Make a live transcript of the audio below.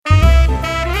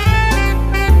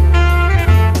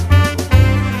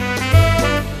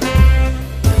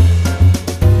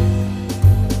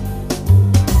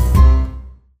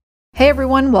Hey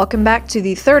everyone, welcome back to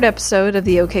the third episode of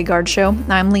the OK Guard Show.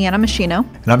 I'm Leanna Machino.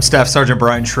 And I'm Staff Sergeant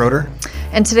Brian Schroeder.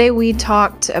 And today we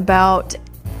talked about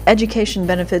education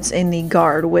benefits in the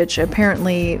Guard, which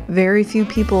apparently very few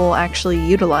people actually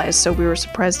utilize, so we were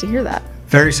surprised to hear that.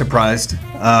 Very surprised.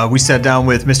 We sat down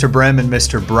with Mr. Brem and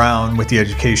Mr. Brown with the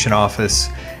Education Office,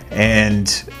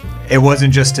 and it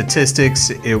wasn't just statistics,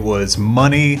 it was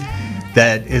money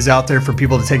that is out there for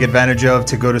people to take advantage of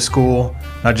to go to school,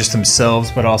 not just themselves,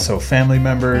 but also family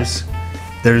members.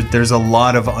 There's a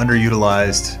lot of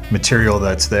underutilized material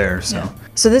that's there.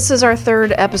 So this is our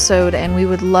third episode, and we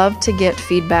would love to get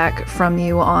feedback from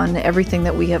you on everything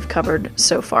that we have covered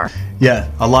so far.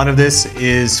 Yeah, a lot of this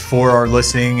is for our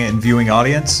listening and viewing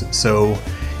audience. So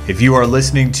if you are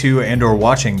listening to and or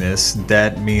watching this,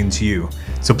 that means you.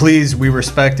 So please, we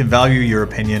respect and value your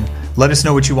opinion. Let us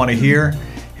know what you want to hear.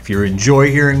 If you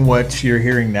enjoy hearing what you're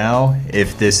hearing now,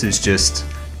 if this is just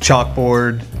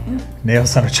chalkboard,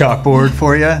 nails on a chalkboard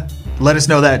for you, let us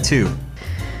know that too.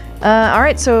 All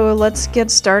right, so let's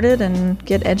get started and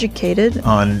get educated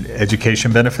on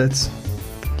education benefits.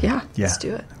 Yeah, let's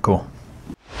do it. Cool.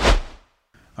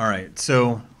 All right,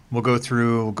 so we'll go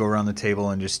around the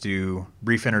table and just do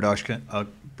brief introductions.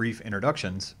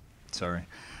 Sorry.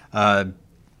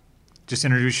 Just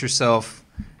introduce yourself,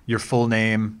 your full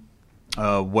name,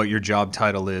 what your job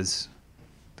title is,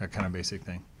 that kind of basic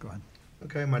thing. Go ahead.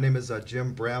 Okay, my name is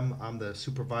Jim Brem. I'm the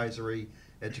Supervisory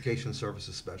Education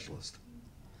Services Specialist.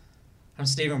 I'm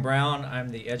Stephen Brown. I'm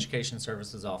the Education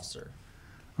Services Officer.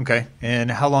 Okay, and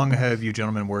how long have you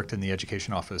gentlemen worked in the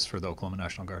Education Office for the Oklahoma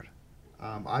National Guard?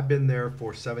 I've been there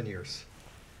for 7 years.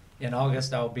 In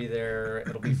August, I'll be there.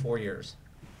 It'll be 4 years.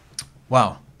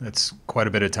 Wow, that's quite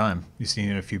a bit of time. You've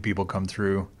seen a few people come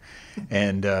through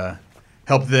and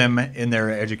help them in their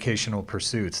educational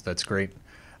pursuits. That's great.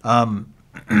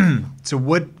 So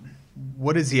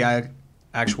what is the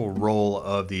actual role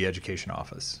of the Education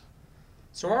Office?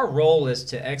 So our role is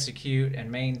to execute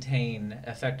and maintain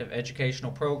effective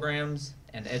educational programs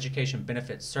and education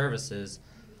benefit services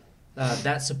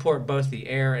that support both the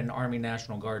Air and Army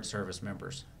National Guard service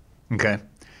members. Okay.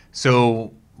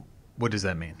 So what does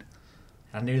that mean?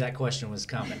 I knew that question was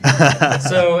coming.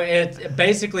 So it's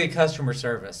basically customer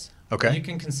service. Okay. You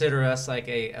can consider us like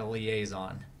a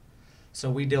liaison. So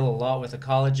we deal a lot with the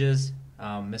colleges.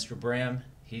 Mr. Brem,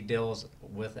 he deals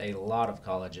with a lot of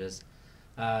colleges.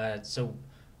 So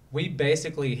we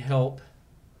basically help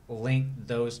link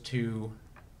those two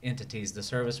entities, the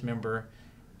service member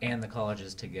and the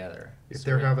colleges, together. If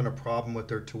they're having a problem with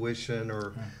their tuition,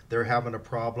 or they're having a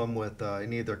problem with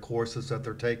any of their courses that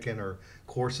they're taking, or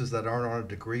courses that aren't on a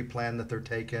degree plan that they're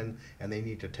taking and they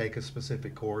need to take a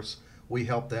specific course, we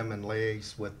help them and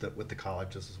liaise with the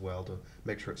colleges as well to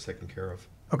make sure it's taken care of.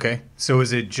 Okay. So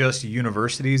is it just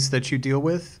universities that you deal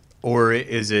with, or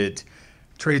is it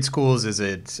trade schools? Is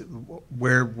it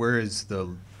where is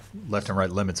the left and right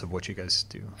limits of what you guys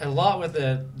do? A lot with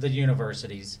the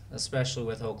universities, especially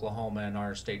with Oklahoma and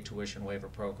our state tuition waiver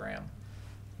program.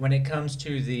 When it comes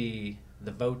to the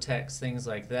VOTEX, things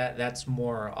like that, that's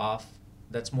more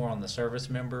on the service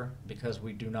member, because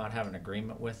we do not have an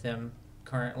agreement with them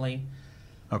currently.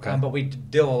 Okay. But we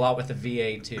deal a lot with the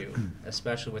VA too,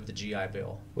 especially with the GI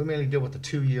Bill. We mainly deal with the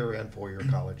 2-year and 4-year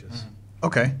colleges.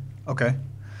 Okay.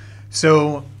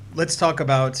 So let's talk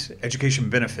about education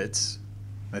benefits.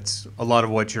 That's a lot of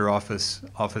what your office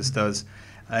does.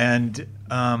 And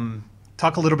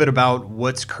talk a little bit about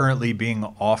what's currently being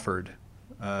offered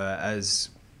as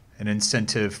an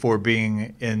incentive for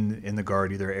being in the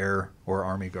Guard, either Air or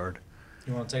Army Guard.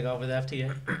 You want to take off with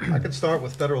FTA? I could start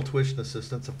with federal tuition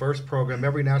assistance. The first program,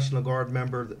 every National Guard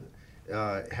member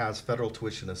has federal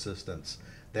tuition assistance.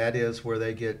 That is where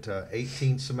they get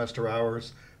 18 semester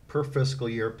hours per fiscal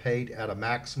year, paid at a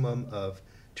maximum of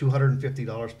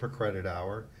 $250 per credit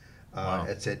hour. Wow.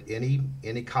 It's at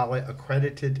any college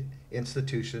accredited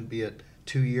institution, be it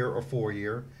 2-year or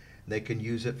 4-year. They can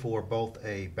use it for both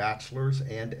a bachelor's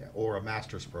or a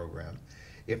master's program.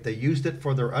 If they used it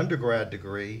for their undergrad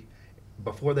degree,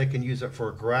 before they can use it for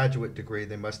a graduate degree,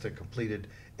 they must have completed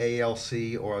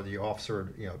ALC or the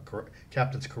officer,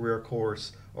 captain's career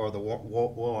course, or the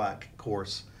WOAC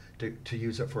course to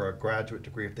use it for a graduate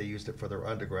degree if they used it for their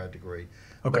undergrad degree.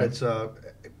 Okay. But it's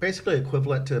basically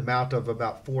equivalent to amount of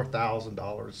about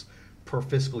 $4,000 per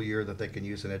fiscal year that they can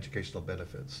use in educational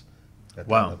benefits.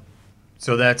 Wow.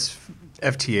 So that's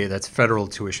FTA, that's federal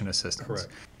tuition assistance. Correct.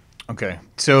 Okay.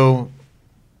 So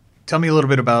tell me a little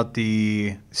bit about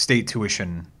the state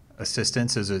tuition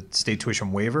assistance. Is it state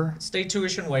tuition waiver? State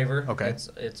tuition waiver. Okay.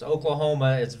 It's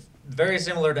Oklahoma. It's very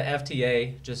similar to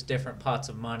FTA, just different pots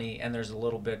of money, and there's a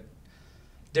little bit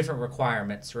different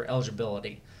requirements or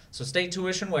eligibility. So state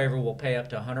tuition waiver will pay up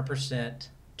to 100%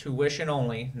 tuition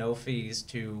only, no fees,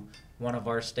 to one of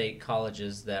our state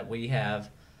colleges that we have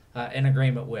an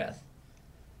agreement with.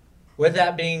 With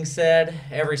that being said,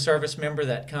 every service member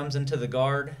that comes into the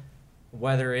Guard,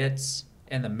 whether it's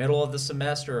in the middle of the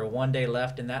semester or one day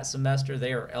left in that semester,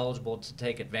 they are eligible to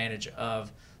take advantage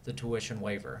of the tuition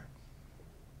waiver.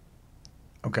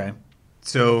 Okay.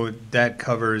 So that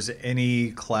covers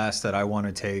any class that I want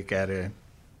to take at a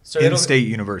So in-state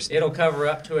university. It'll cover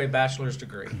up to a bachelor's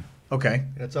degree. Okay.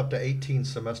 And it's up to 18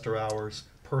 semester hours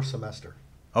per semester.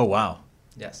 Oh, wow.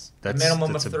 Yes. That's- a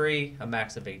minimum that's of a- 3, a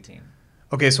max of 18.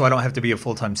 Okay, so I don't have to be a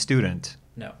full-time student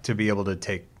No, to be able to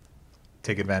take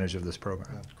advantage of this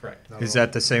program. No. correct. Not Is at all.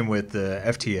 that the same with the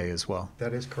FTA as well?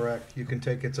 That is correct. You can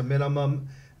take, it's a minimum,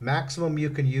 maximum you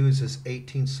can use is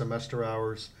 18 semester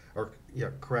hours, or,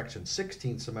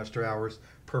 16 semester hours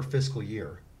per fiscal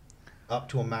year, up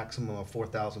to a maximum of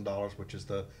 $4,000, which is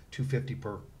the $250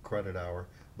 per credit hour,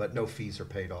 but no fees are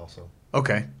paid also.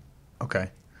 Okay. Okay.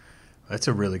 That's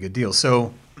a really good deal.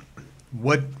 So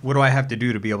what do I have to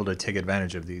do to be able to take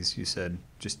advantage of these? You said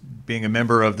just being a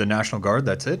member of the National Guard,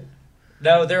 that's it?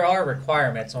 No, there are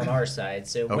requirements on our side.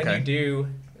 So when Okay. you do,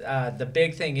 the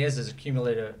big thing is a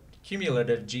cumulative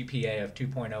GPA of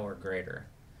 2.0 or greater.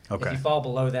 If Okay. you fall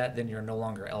below that, then you're no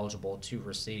longer eligible to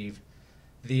receive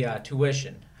the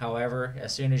tuition. However,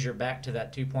 as soon as you're back to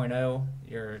that 2.0,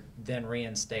 you're then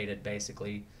reinstated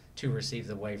basically to receive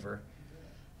the waiver.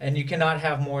 And you cannot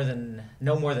have no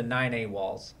more than 9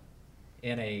 AWOLs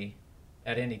at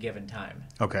any given time.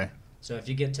 Okay. So if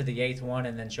you get to the 8th one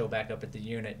and then show back up at the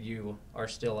unit, you are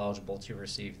still eligible to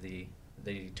receive the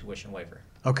tuition waiver.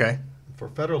 Okay. For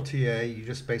federal TA, you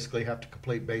just basically have to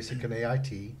complete basic and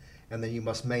AIT, and then you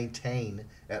must maintain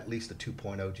at least a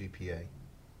 2.0 GPA.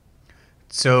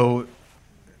 So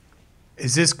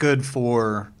is this good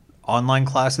for online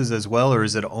classes as well, or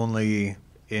is it only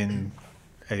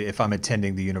if I'm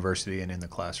attending the university and in the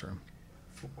classroom?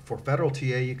 For federal TA,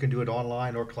 you can do it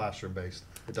online or classroom-based.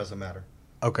 It doesn't matter.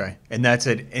 Okay. And that's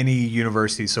at any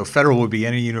university. So federal would be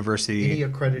any Any university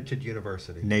accredited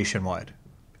university. nationwide.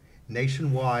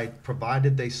 Nationwide,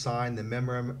 provided they sign the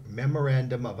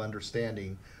memorandum of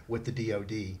understanding with the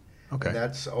DoD. Okay.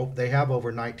 And they have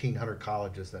over 1,900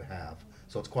 colleges that have.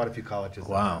 So it's quite a few colleges that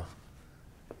Wow. have.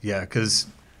 Yeah, because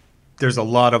there's a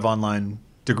lot of online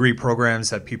degree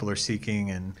programs that people are seeking,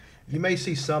 and You may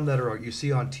see some that you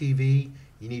see on TV.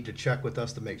 You need to check with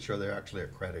us to make sure they're actually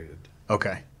accredited.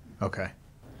 okay.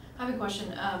 I have a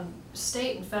question.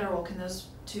 State and federal, can those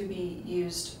two be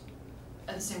used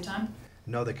at the same time?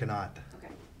 No, they cannot.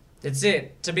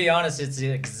 Okay. To be honest, it's the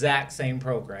exact same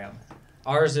program.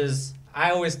 Ours is,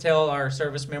 I always tell our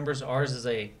service members, ours is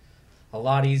a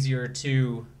lot easier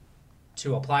to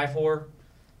apply for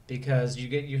because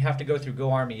you have to go through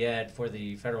Go Army Ed for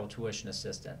the federal tuition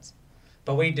assistance.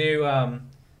 But we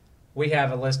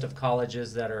have a list of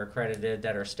colleges that are accredited,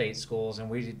 that are state schools,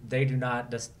 and they do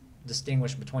not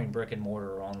distinguish between brick and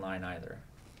mortar or online either.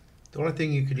 The only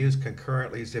thing you can use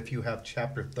concurrently is if you have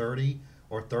Chapter 30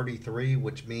 or 33,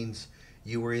 which means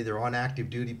you were either on active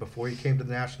duty before you came to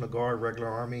the National Guard, regular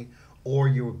Army, or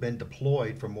you've been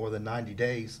deployed for more than 90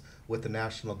 days with the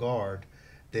National Guard.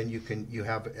 Then you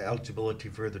have eligibility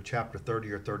for either Chapter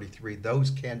 30 or 33. Those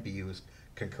can be used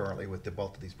concurrently with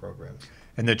both of these programs.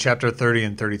 And the Chapter 30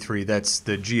 and 33, that's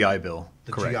the GI Bill,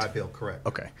 The correct? GI Bill, correct.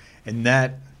 Okay. And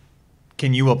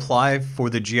can you apply for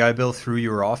the GI Bill through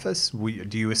your office?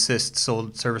 Do you assist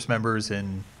service members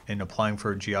in applying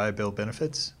for GI Bill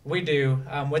benefits? We do.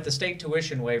 With the state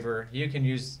tuition waiver, you can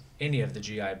use any of the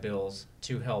GI Bills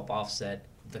to help offset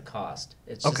the cost.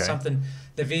 It's just Okay. something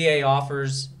the VA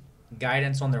offers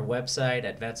guidance on their website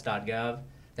at vets.gov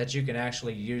that you can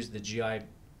actually use the GI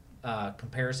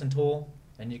comparison tool,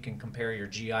 and you can compare your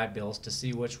GI Bills to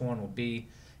see which one would be,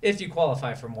 if you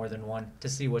qualify for more than one, to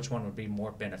see which one would be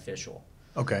more beneficial.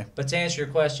 Okay. But to answer your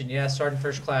question, yes, Sergeant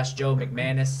First Class Joe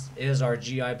McManus is our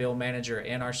GI Bill manager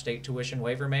and our state tuition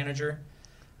waiver manager.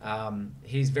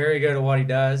 He's very good at what he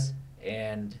does,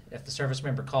 and if the service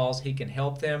member calls, he can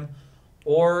help them,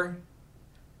 or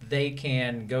they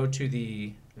can go to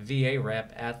the VA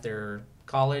rep at their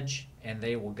college, and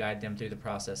they will guide them through the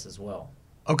process as well.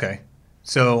 Okay.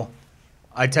 So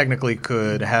I technically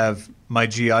could have my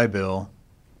GI Bill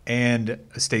and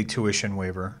a state tuition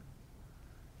waiver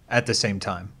at the same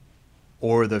time,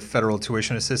 or the federal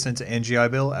tuition assistance and GI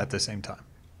Bill at the same time.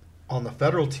 On the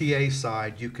federal TA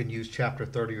side, you can use Chapter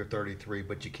 30 or 33,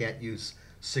 but you can't use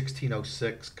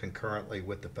 1606 concurrently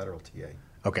with the federal TA.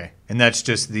 Okay. And that's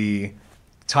just the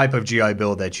type of GI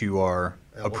Bill that you are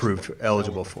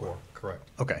eligible for. Correct.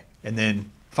 Okay. And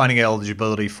then finding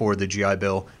eligibility for the GI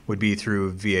Bill would be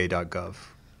through va.gov.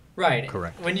 Right.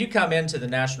 Correct. When you come into the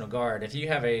National Guard, if you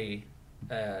have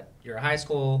you're a high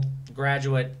school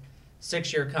graduate,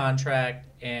 6-year contract,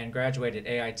 and graduated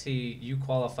AIT, you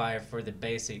qualify for the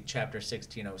basic Chapter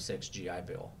 1606 GI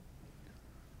Bill.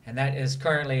 And that is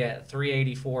currently at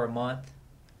 $384 a month.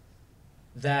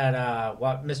 That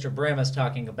what Mr. Brim is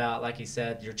talking about, like he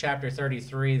said, your Chapter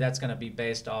 33, that's going to be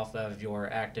based off of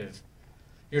your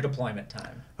deployment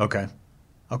time. Okay.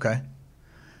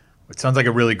 It sounds like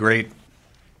a really great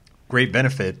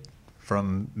benefit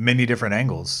from many different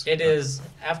angles. It is.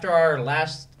 After our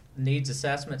last needs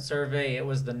assessment survey, it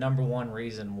was the #1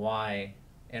 reason why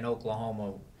in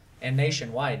Oklahoma and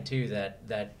nationwide too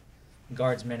that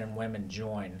guardsmen and women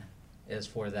join is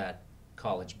for that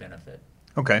college benefit.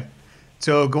 Okay.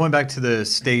 So going back to the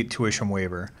state tuition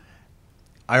waiver,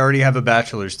 I already have a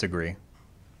bachelor's degree.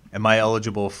 Am I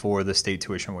eligible for the state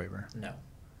tuition waiver? No.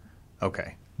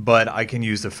 Okay. But I can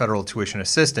use the federal tuition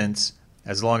assistance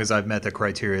as long as I've met the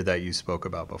criteria that you spoke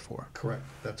about before. Correct.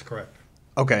 That's correct.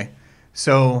 Okay.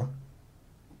 So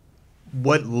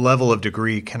what level of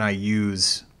degree can I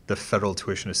use the federal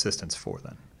tuition assistance for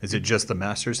then? Is it just the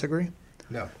master's degree?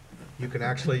 No. You can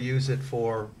actually use it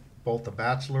for both a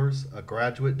bachelor's, a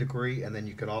graduate degree, and then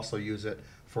you can also use it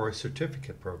for a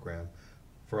certificate program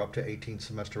for up to 18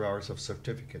 semester hours of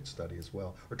certificate study as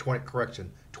well, or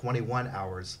 21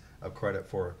 hours of credit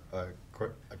for a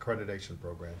accreditation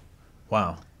program.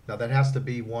 Wow. Now that has to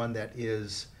be one that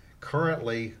is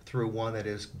currently through one that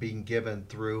is being given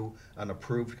through an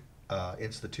approved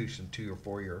institution, 2 or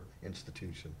 4 year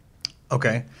institution.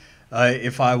 Okay.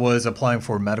 If I was applying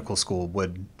for medical school,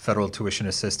 would federal tuition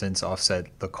assistance offset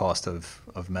the cost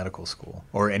of medical school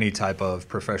or any type of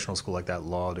professional school like that,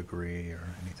 law degree or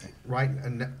anything? Right,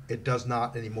 and it does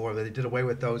not anymore. They did away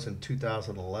with those in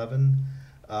 2011,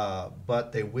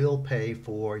 but they will pay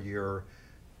for your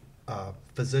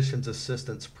physician's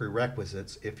assistant's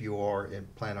prerequisites if you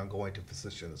plan on going to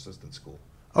physician assistant school.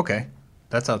 Okay,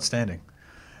 that's outstanding.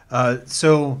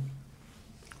 So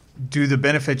do the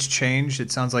benefits change?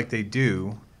 It sounds like they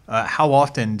do. How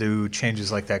often do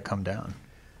changes like that come down?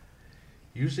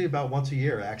 Usually about once a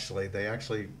year, actually. They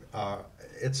actually,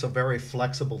 it's a very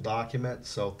flexible document,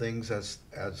 so things as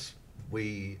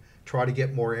we try to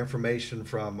get more information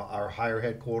from our higher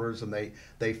headquarters and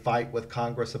they fight with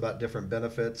Congress about different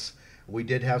benefits. We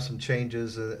did have some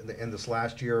changes in this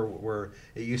last year where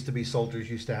it used to be soldiers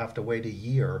used to have to wait a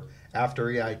year after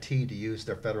EIT to use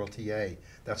their federal TA.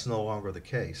 That's no longer the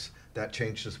case. That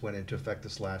change just went into effect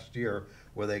this last year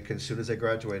where they can, as soon as they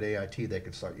graduate AIT, they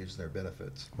can start using their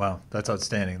benefits. Wow, that's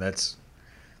outstanding. That's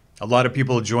a lot of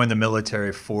people join the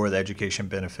military for the education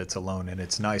benefits alone, and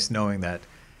it's nice knowing that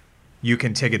you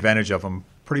can take advantage of them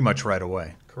pretty much right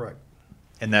away. Correct.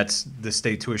 And that's the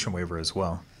state tuition waiver as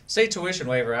well. State tuition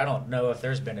waiver, I don't know if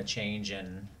there's been a change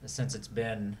since it's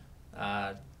been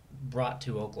brought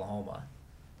to Oklahoma.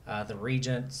 The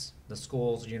regents, the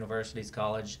schools, universities,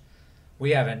 college,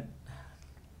 we haven't,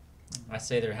 I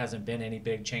say there hasn't been any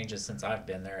big changes since I've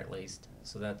been there at least.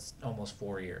 So that's almost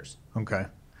 4 years. Okay.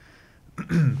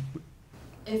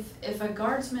 If a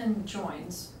guardsman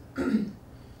joins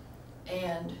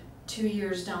and 2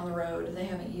 years down the road they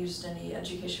haven't used any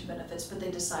education benefits but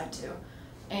they decide to,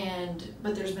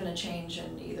 but there's been a change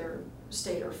in either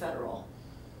state or federal,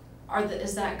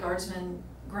 is that guardsman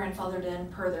grandfathered in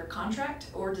per their contract,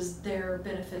 or does their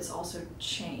benefits also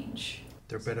change?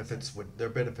 Their benefits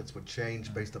would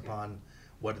change based upon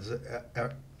what is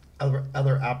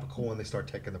other applicable when they start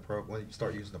taking when you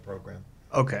start using the program.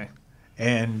 Okay.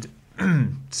 And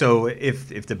so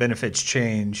if the benefits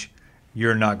change,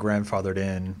 you're not grandfathered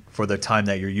in for the time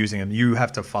that you're using them. You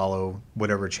have to follow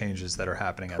whatever changes that are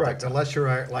happening at that Correct. time. Unless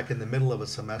you're like in the middle of a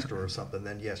semester or something,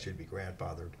 then yes, you'd be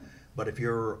grandfathered. But if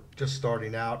you're just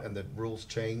starting out and the rules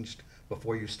changed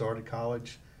before you started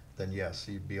college, then yes,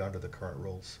 you'd be under the current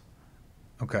rules.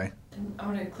 Okay. And I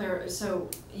want to clarify, so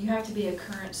you have to be a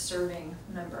current serving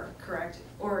member, correct?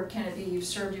 Or can it be you've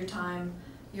served your time,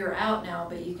 you're out now,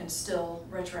 but you can still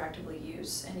retroactively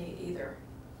use either,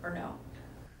 or no?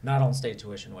 Not on state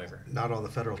tuition waiver. Not on the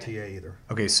federal TA either.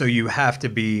 Okay, so you have to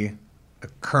be a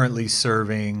currently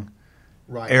serving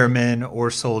Right. airman or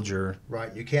soldier.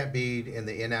 Right. You can't be in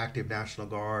the inactive National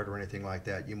Guard or anything like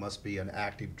that. You must be an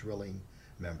active drilling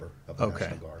member of the Okay.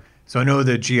 National Guard. So I know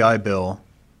the GI Bill,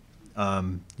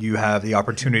 you have the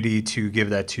opportunity to give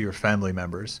that to your family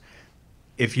members.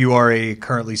 If you are a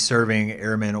currently serving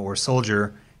airman or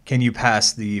soldier, can you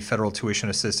pass the federal tuition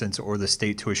assistance or the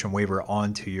state tuition waiver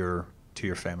on to your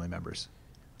family members?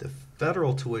 The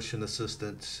federal tuition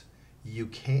assistance, you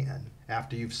can,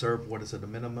 after you've served, what is it, a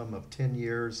minimum of 10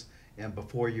 years and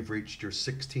before you've reached your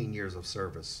 16 years of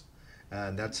service.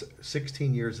 And that's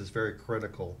 16 years is very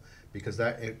critical because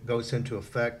it goes into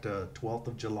effect 12th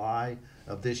of July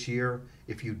of this year.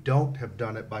 If you don't have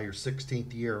done it by your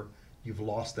 16th year, you've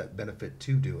lost that benefit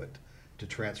to do it, to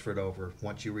transfer it over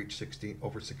once you reach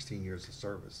over 16 years of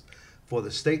service. For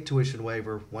the state tuition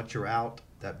waiver, once you're out,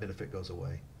 that benefit goes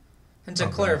away. And to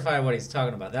clarify what he's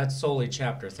talking about, that's solely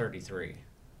Chapter 33.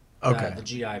 Okay. The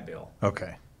GI Bill.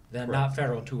 Okay. Not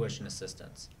federal tuition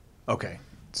assistance. Okay.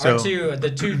 So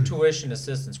The two tuition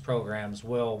assistance programs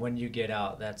will, when you get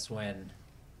out, that's when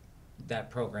that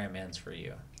program ends for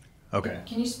you. okay.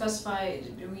 Can you specify,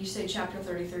 when you say chapter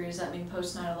 33, does that mean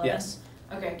post 9/11? Yes.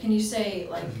 Okay, can you say,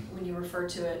 like, when you refer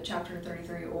to it, chapter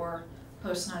 33 or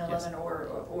post 9/11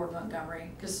 or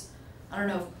Montgomery? Because I don't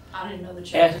know, I didn't know the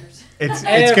chapters. It's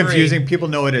Every- confusing. People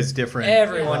know it as different.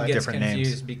 Everyone gets different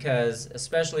confused names. because,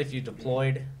 especially if you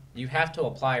deployed, you have to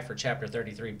apply for Chapter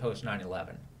 33 post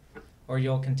 9/11, or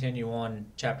you'll continue on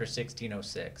Chapter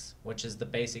 1606, which is the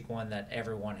basic one that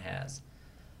everyone has.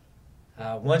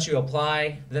 Once you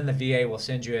apply, then the VA will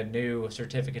send you a new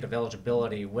certificate of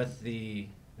eligibility with the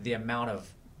amount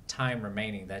of time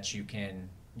remaining that you can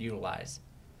utilize.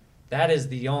 That is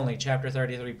the only, Chapter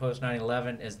 33 post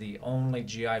 9/11 is the only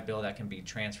GI Bill that can be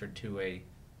transferred to a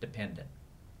dependent.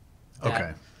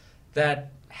 Okay.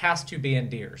 That has to be in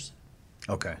DEERS.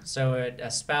 Okay. So a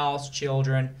spouse,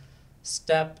 children,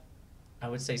 I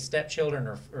would say stepchildren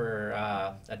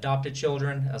or adopted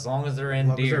children, as long as they're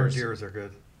in As long as they're DEERS, DEERS, they're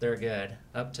good. they're good,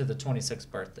 up to the 26th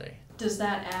birthday. Does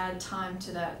that add time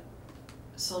to that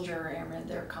soldier or airman,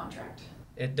 their contract?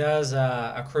 It does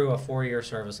accrue a 4-year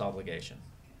service obligation.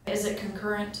 Is it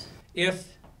concurrent?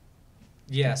 If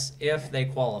they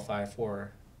qualify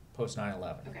for post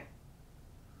 9/11. Okay.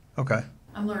 Okay.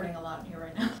 I'm learning a lot here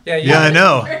right now. Yeah, I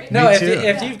know. No, Me if, too.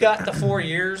 if you've got the 4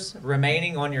 years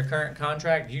remaining on your current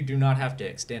contract, you do not have to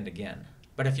extend again.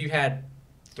 But if you had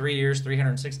 3 years,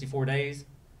 364 days,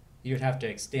 you'd have to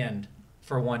extend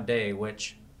for 1 day,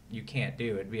 which you can't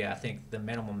do. It'd be, I think, the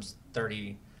minimum's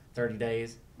 30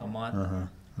 days a month.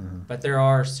 But there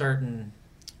are certain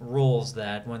rules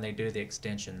that when they do the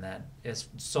extension that is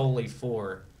solely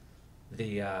for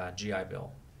the GI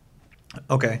Bill.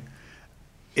 Okay.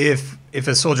 If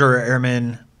a soldier or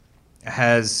airman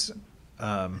has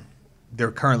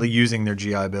they're currently using their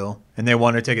GI Bill and they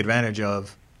want to take advantage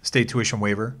of state tuition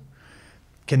waiver,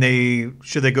 should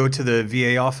they go to the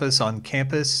VA office on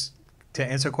campus to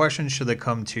answer questions? Should they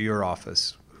come to your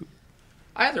office?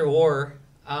 Either or.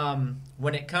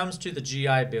 When it comes to the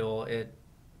GI Bill,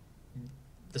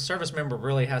 the service member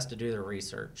really has to do their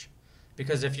research,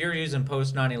 because if you're using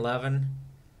post 9/11,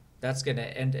 that's gonna,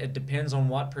 and it depends on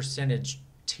what percentage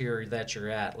tier that you're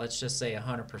at. Let's just say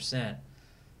 100%.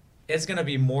 It's gonna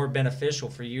be more beneficial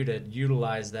for you to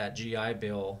utilize that GI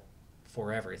Bill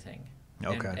for everything,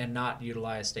 Okay. and not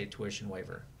utilize state tuition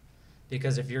waiver,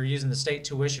 because if you're using the state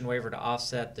tuition waiver to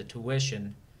offset the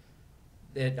tuition,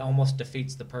 it almost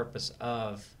defeats the purpose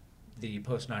of the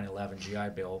post 9/11 GI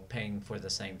Bill paying for the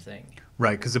same thing.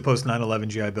 Right, because the post 9/11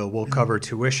 GI Bill will cover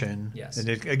tuition. Yes. And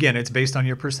again, it's based on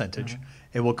your percentage.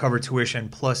 It will cover tuition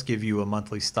plus give you a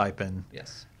monthly stipend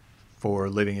Yes. for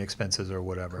living expenses or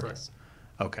whatever. Correct.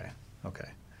 Okay.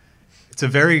 It's a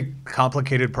very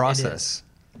complicated process.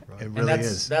 Right. It And really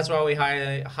is. that's why we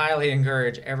highly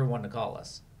encourage everyone to call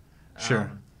us.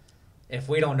 Sure. If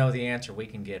we don't know the answer, we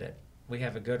can get it. We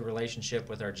have a good relationship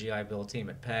with our GI Bill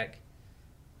team at PEC.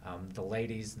 The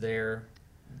ladies there,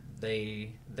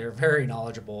 they're very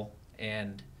knowledgeable,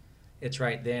 and it's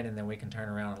right then and then we can turn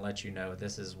around and let you know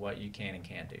this is what you can and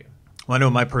can't do. Well, I know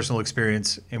my personal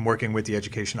experience in working with the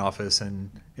education office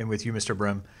and with you, Mr.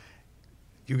 Brim,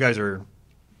 you guys are,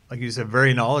 like you said,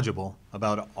 very knowledgeable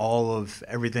about all of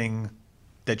everything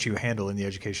that you handle in the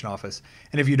education office.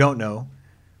 And if you don't know,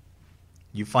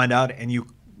 you find out and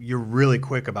you're really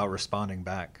quick about responding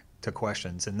back to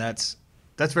questions. And that's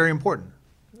very important.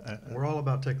 We're all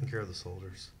about taking care of the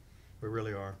soldiers. We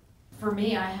really are. For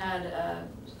me, I had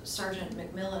Sergeant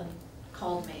McMillan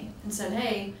called me and said,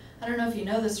 hey, I don't know if you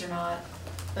know this or not,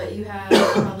 but you have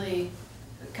probably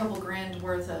a couple grand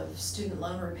worth of student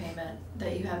loan repayment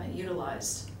that you haven't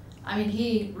utilized. I mean,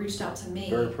 he reached out to me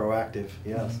Very proactive,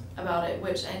 yes. about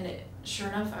it, sure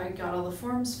enough, I got all the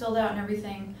forms filled out and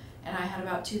everything, and I had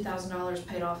about $2,000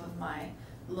 paid off of my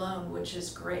loan, which is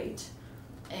great.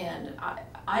 And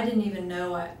I didn't even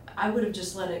know, I would have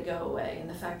just let it go away, and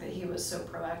the fact that he was so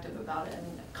proactive about it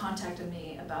and contacted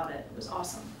me about it was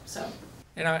awesome. So.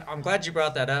 And I'm glad you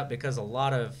brought that up, because a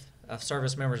lot of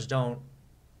service members don't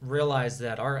realize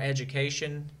that our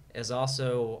education is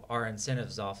also our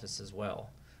incentives office as well.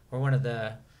 We're one of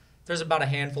there's about a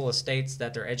handful of states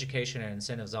that their education and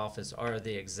incentives office are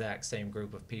the exact same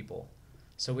group of people.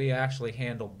 So we actually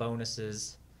handle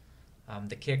bonuses,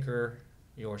 the kicker,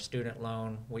 your student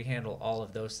loan. We handle all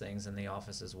of those things in the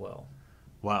office as well.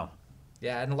 Wow.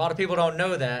 Yeah, and a lot of people don't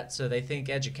know that, so they think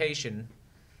education,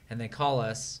 and they call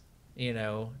us,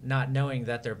 not knowing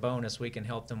that their bonus, we can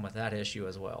help them with that issue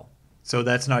as well. So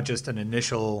that's not just an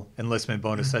initial enlistment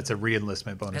bonus, that's a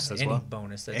re-enlistment bonus That's as well? any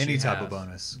bonus that Any you type have of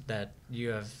bonus. that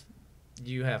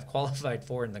you have qualified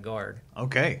for in the Guard.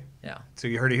 Okay. Yeah. So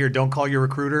you heard it here. Don't call your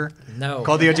recruiter. No.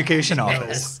 Call the education Yes.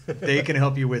 office. They can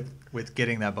help you with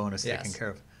getting that bonus Yes. taken care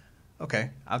of. Okay.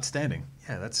 Outstanding.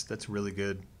 Yeah, that's really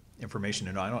good information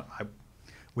to know.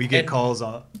 We get And- calls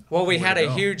on. Well, we where had to a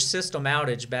go. huge system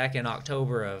outage back in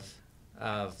October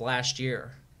of last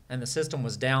year, and the system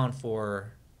was down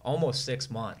for almost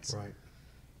 6 months, Right.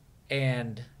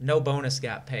 and no bonus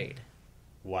got paid.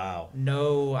 Wow.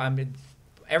 No,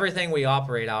 everything we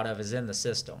operate out of is in the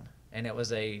system, and it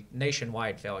was a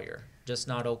nationwide failure, just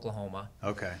not Oklahoma.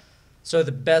 Okay. So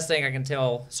the best thing I can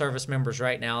tell service members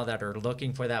right now that are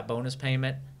looking for that bonus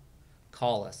payment,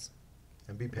 call us.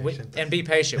 And be patient. And be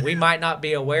patient. We might not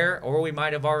be aware, or we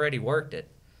might have already worked it.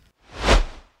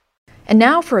 And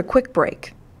now for a quick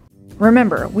break.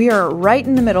 Remember, we are right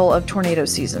in the middle of tornado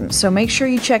season, so make sure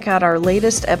you check out our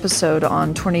latest episode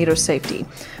on tornado safety,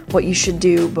 what you should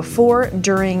do before,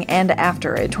 during, and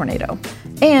after a tornado.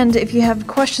 And if you have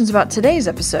questions about today's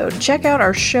episode, check out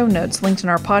our show notes linked in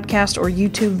our podcast or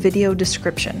YouTube video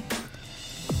description.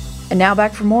 And now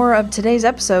back for more of today's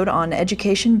episode on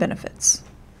education benefits.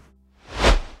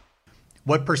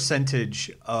 What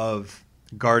percentage of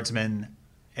guardsmen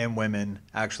and women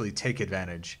actually take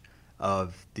advantage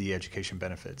of the education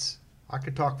benefits? I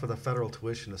could talk for the federal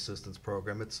tuition assistance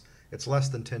program. It's less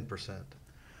than 10%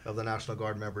 of the National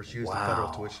Guard members use the federal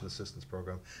Wow. tuition assistance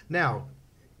program. Now,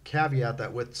 caveat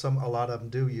that with a lot of them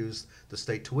do use the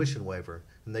state tuition waiver,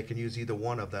 and they can use either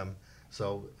one of them.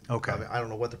 So, Okay. I don't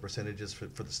know what the percentage is for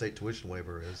the state tuition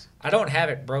waiver is. I don't have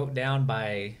it broke down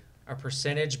by a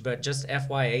percentage, but just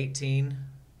FY18,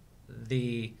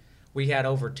 we had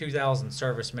over 2,000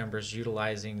 service members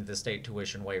utilizing the state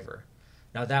tuition waiver.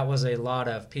 Now that was a lot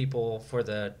of people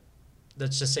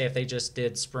let's just say if they just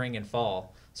did spring and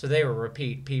fall. So they were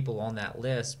repeat people on that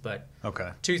list, but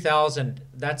Okay. 2,000,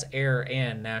 that's Air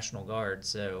and National Guard.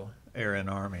 So, Air and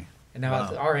Army. and now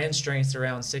Wow. our end strength's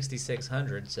around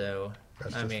 6,600. So,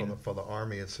 That's I just for the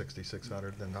Army, it's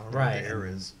 6,600. Then I don't know what Right. the air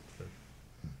is. But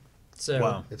so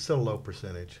Wow. it's still a low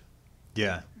percentage.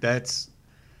 Yeah, that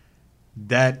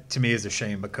to me is a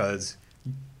shame because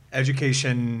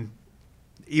education,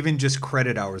 even just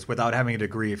credit hours, without having a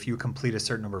degree, if you complete a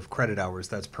certain number of credit hours,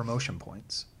 that's promotion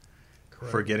points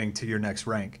for getting to your next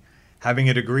rank. Having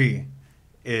a degree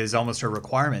is almost a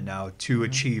requirement now to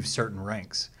achieve certain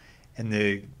ranks. And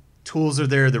the tools are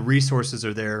there, the resources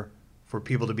are there for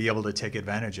people to be able to take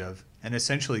advantage of and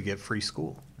essentially get free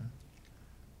school.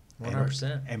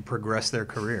 100%. And progress their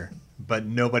career. But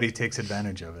nobody takes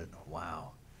advantage of it.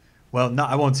 Wow. Well, no,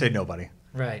 I won't say nobody.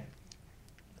 Right.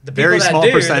 The Very people that small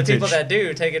do, percentage. The people that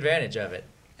do take advantage of it.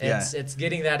 Yeah. It's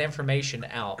getting that information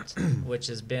out, which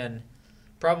has been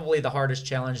probably the hardest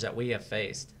challenge that we have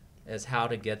faced, is how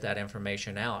to get that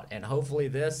information out. And hopefully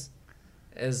this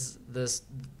is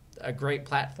a great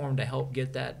platform to help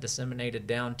get that disseminated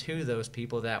down to those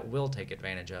people that will take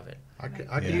advantage of it. I can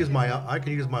Yeah. use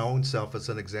my own self as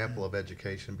an example of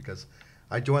education because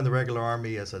I joined the regular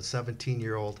Army as a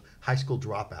 17-year-old high school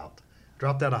dropout.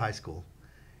 Dropped out of high school.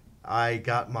 I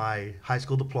got my high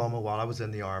school diploma while I was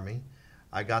in the Army.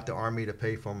 I got the Army to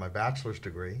pay for my bachelor's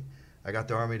degree. I got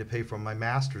the Army to pay for my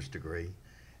master's degree.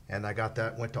 And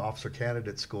went to officer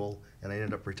candidate school, and I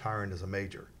ended up retiring as a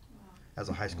major, as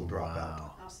a high school dropout.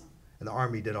 Wow. Awesome. And the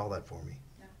Army did all that for me.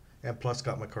 And plus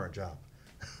got my current job.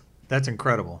 That's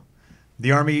incredible.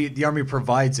 The Army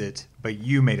provides it, but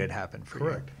you made it happen for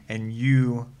Correct. you. And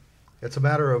you, It's a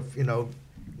matter of,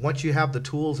 once you have the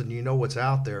tools and you know what's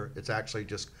out there, it's actually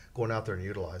just going out there and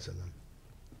utilizing them.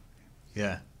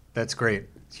 yeah, that's great.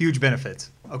 Huge benefits.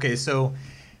 Okay, so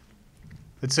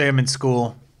let's say I'm in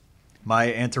school.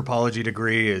 My anthropology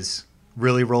degree is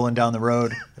really rolling down the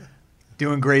road,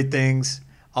 doing great things.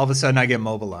 All of a sudden I get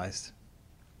mobilized.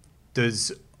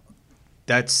 Does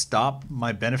that stop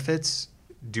my benefits?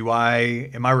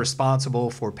 Am I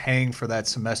responsible for paying for that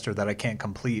semester that I can't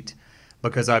complete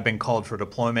because I've been called for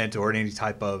deployment or any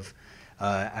type of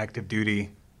active duty?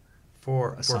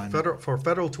 For Assignment.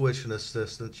 federal tuition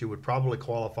assistance, you would probably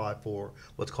qualify for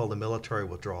what's called a military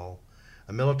withdrawal.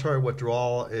 A military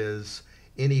withdrawal is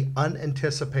any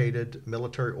unanticipated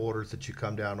military orders that you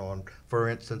come down on, for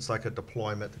instance, like a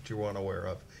deployment that you weren't aware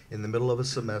of, in the middle of a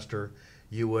semester,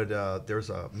 you would, there's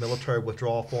a military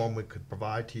withdrawal form we could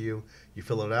provide to you. You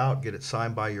fill it out, get it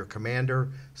signed by your commander,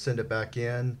 send it back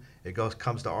in. It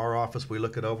comes to our office, we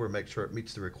look it over, make sure it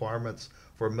meets the requirements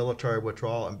for a military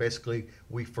withdrawal, and basically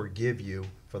we forgive you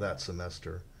for that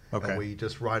semester. Okay. And we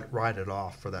just write it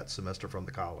off for that semester from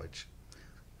the college.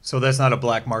 So that's not a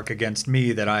black mark against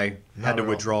me that I Not had to at all.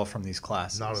 withdraw from these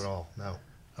classes. Not at all, no.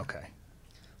 Okay.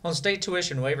 On state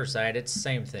tuition waiver side, it's the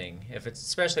same thing.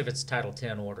 Especially if it's Title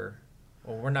X order,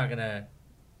 well, we're not going to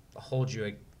hold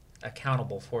you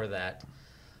accountable for that.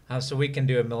 So we can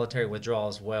do a military withdrawal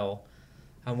as well.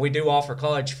 We do offer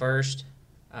College First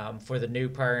for the new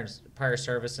prior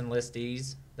service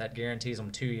enlistees. That guarantees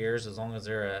them 2 years as long as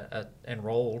they're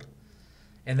enrolled.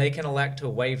 And they can elect to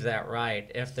waive that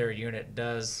right if their unit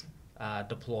does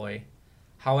deploy.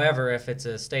 However, if it's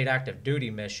a state active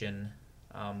duty mission,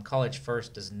 College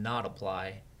First does not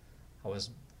apply. It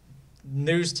was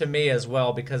news to me as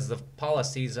well because the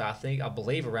policies, I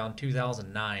believe around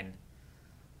 2009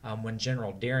 when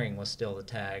General Deering was still the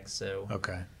tag. So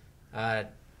Okay.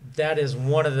 that is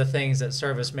one of the things that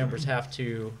service members have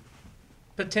to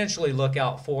potentially look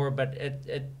out for. But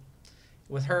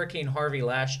with Hurricane Harvey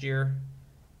last year,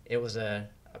 it was a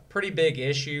pretty big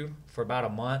issue for about a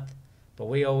month, but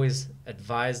we always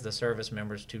advise the service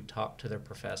members to talk to their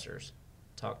professors,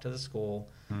 talk to the school,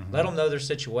 let them know their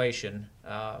situation.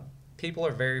 People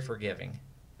are very forgiving,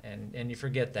 and you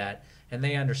forget that, and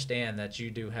they understand that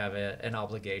you do have an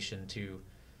obligation to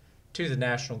the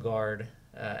National Guard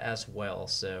as well.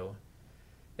 So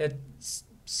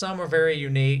some are very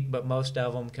unique, but most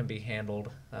of them can be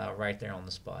handled right there on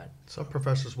the spot. Some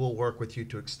professors will work with you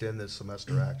to extend this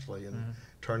semester actually, and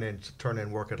turn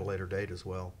in work at a later date as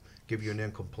well. Give you an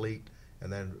incomplete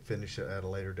and then finish it at a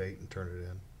later date and turn it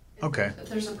in. Okay. If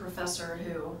there's a professor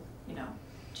who,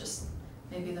 just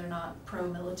maybe they're not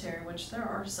pro-military, which there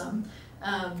are some,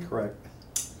 Correct.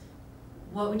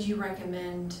 what would you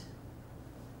recommend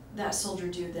that soldier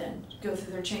do then? Go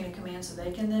through their chain of command so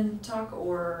they can then talk,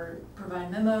 or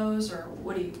provide memos, or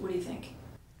what do you think?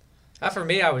 For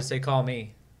me, I would say call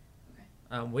me.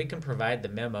 We can provide the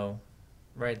memo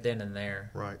right then and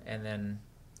there, Right. and then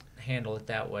handle it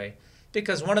that way.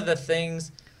 Because one of the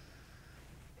things,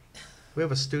 We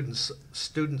have a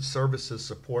student services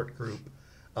support group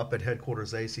up at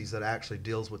headquarters ACES that actually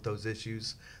deals with those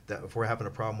issues. That if we're having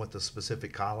a problem with a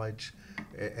specific college,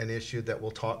 an issue that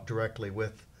we'll talk directly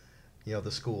with,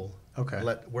 the school. Okay.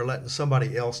 We're letting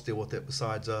somebody else deal with it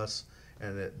besides us,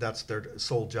 and that's their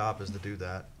sole job is to do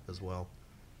that as well.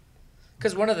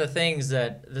 because one of the things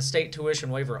that the state tuition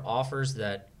waiver offers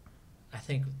that I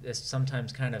think is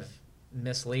sometimes kind of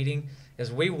misleading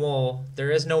is there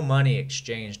is no money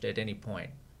exchanged at any point.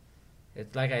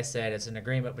 It's like I said, it's an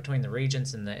agreement between the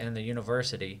regents and the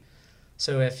university.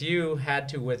 So if you had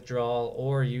to withdraw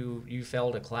or you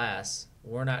failed a class,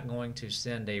 we're not going to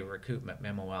send a recoupment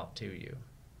memo out to you.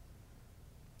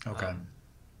 Okay.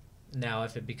 Now,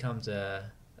 if it becomes a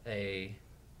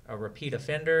repeat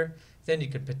offender, then you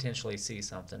could potentially see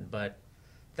something. But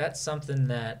that's something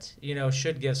that,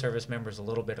 should give service members a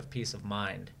little bit of peace of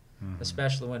mind,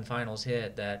 especially when finals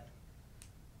hit, that,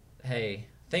 hey,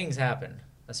 things happen,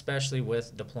 especially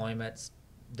with deployments,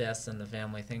 deaths in the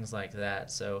family, things like that.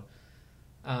 So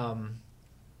I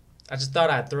just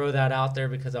thought I'd throw that out there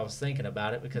because I was thinking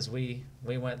about it, because we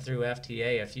went through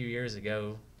FTA a few years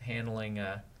ago handling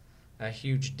a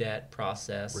huge debt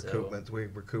process. Recoupment. We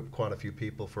recouped quite a few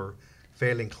people for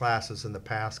failing classes in the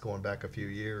past, going back a few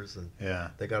years, and Yeah.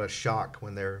 they got a shock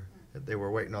when they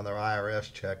were waiting on their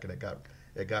IRS check, and it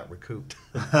got recouped.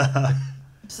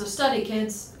 So study,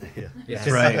 kids. Yeah. Yes.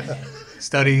 Right.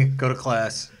 Study, go to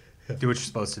class, do what you're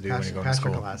supposed to do when you go to Pass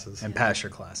your school. classes. And pass your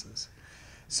classes.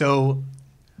 So,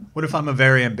 what if I'm a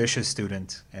very ambitious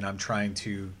student and I'm trying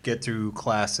to get through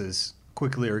classes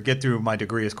quickly, or get through my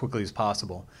degree as quickly as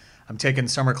possible? I'm taking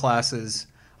summer classes.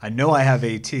 I know I have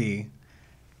AT,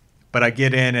 but I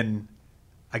get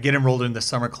enrolled in the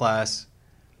summer class.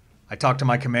 I talk to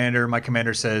my commander. My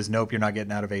commander says, nope, you're not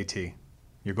getting out of AT.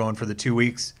 You're going for the 2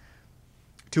 weeks.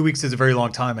 2 weeks is a very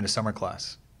long time in a summer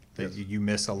class. Yes. You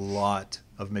miss a lot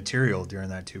of material during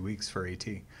that 2 weeks for AT.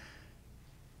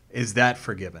 Is that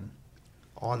forgiven?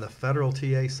 On the federal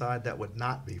TA side, that would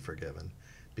not be forgiven,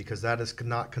 because that is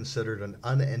not considered an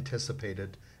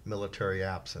unanticipated military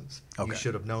absence. Okay. You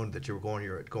should have known that you were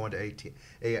going to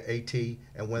AT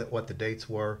and what the dates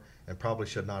were, and probably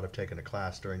should not have taken a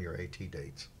class during your AT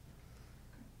dates.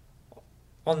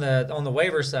 On the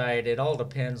waiver side, it all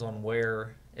depends on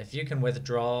where. If you can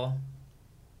withdraw,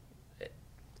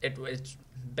 it's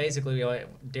basically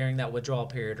during that withdrawal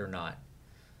period or not.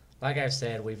 Like I've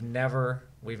said, we've never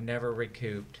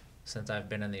recouped since I've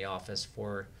been in the office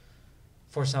for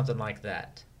something like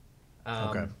that.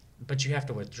 Okay. But you have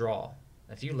to withdraw.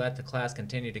 If you let the class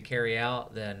continue to carry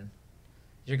out, then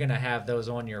you're going to have those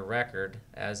on your record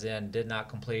as in did not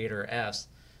complete or Fs,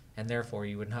 and therefore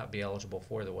you would not be eligible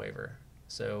for the waiver.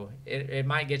 So it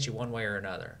might get you one way or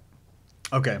another.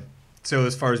 Okay. So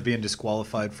as far as being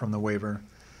disqualified from the waiver,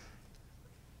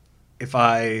 if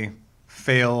I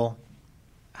fail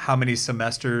how many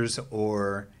semesters,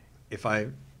 or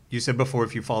you said before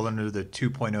if you fall under the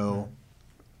 2.0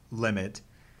 limit,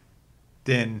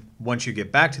 then once you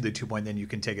get back to the 2.0, then you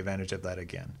can take advantage of that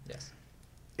again. Yes.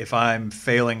 If I'm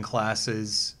failing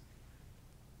classes,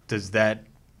 that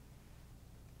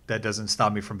doesn't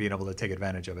stop me from being able to take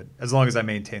advantage of it, as long as I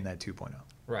maintain that 2.0.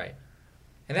 Right.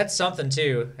 And that's something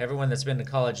too. Everyone that's been to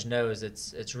college knows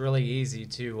it's really easy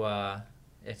to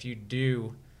if you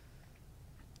do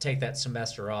take that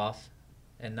semester off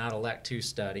and not elect to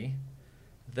study,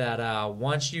 that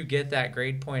once you get that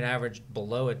grade point average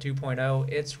below a 2.0,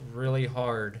 it's really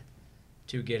hard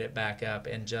to get it back up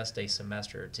in just a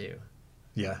semester or two.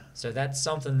 Yeah. So that's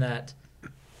something that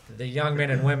the young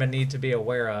men and women need to be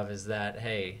aware of, is that,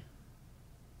 hey,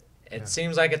 it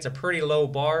seems like it's a pretty low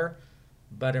bar,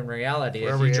 but in reality,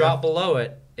 if you drop below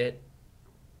it,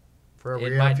 For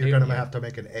every it might F, you're do, going to yeah. have to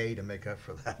make an A to make up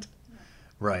for that.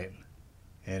 Right.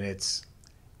 And it's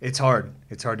hard.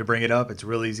 It's hard to bring it up. It's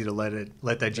real easy to let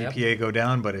that Yep. GPA go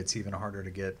down, but it's even harder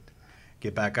to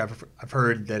get back. I've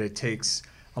heard that it takes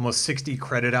almost 60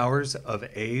 credit hours of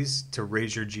A's to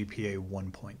raise your GPA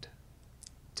 1 point.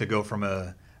 To go from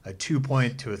a 2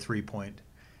 point to a 3 point.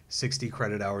 60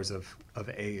 credit hours of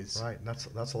A's. Right, and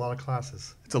that's a lot of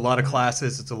classes. It's a lot of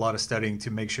classes. It's a lot of studying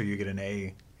to make sure you get an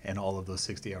A in all of those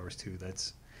 60 hours too.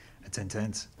 That's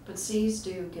intense. But C's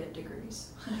do get degrees.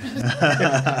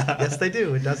 Yes, they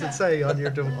do. It doesn't say on your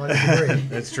degree.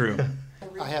 That's true.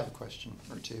 I have a question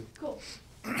or two. Cool.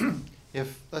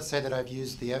 If, let's say that I've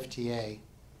used the FTA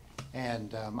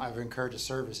and I've incurred a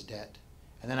service debt,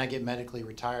 and then I get medically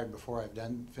retired before I've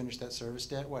finished that service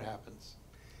debt, what happens?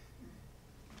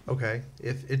 Okay,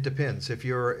 it depends. If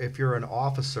you're an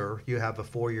officer, you have a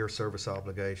 4-year service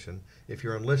obligation. If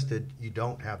you're enlisted, you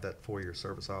don't have that 4-year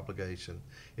service obligation.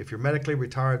 If you're medically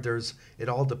retired, it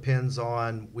all depends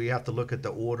on, we have to look at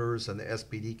the orders and the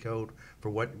SPD code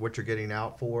for what you're getting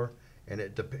out for, and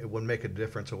it would make a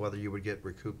difference of whether you would get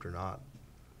recouped or not,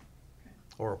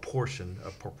 or a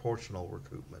proportional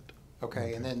recoupment.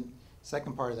 Okay, and then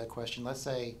second part of that question, let's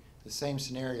say the same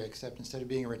scenario, except instead of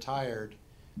being retired,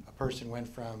 a person went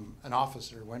from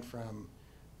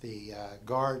the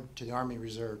Guard to the Army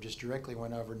Reserve, just directly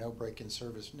went over, no break in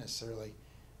service necessarily.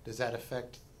 Does that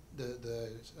affect the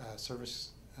service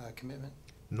commitment?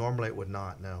 Normally, it would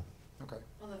not, no. Okay.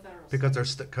 On the federal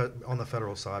Because they're on the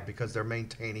federal side, because they're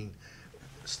maintaining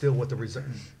still with the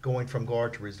reserve, going from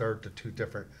Guard to Reserve to two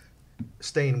different,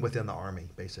 staying within the Army,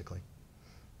 basically.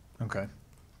 Okay.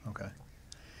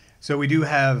 So we do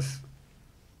have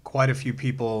quite a few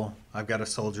people. I've got a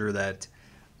soldier that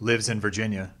lives in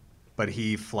Virginia, but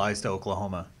he flies to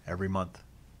Oklahoma every month,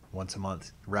 once a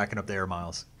month, racking up the air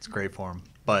miles. It's great for him.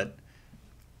 But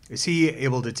is he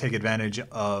able to take advantage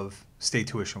of state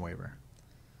tuition waiver?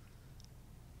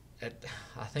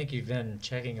 I think you've been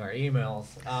checking our emails.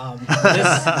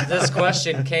 This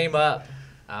question came up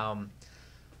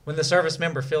when the service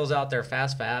member fills out their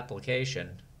FAFSA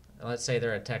application. Let's say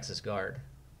they're a Texas Guard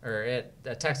or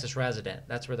a Texas resident.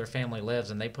 That's where their family lives,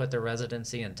 and they put their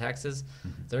residency in Texas.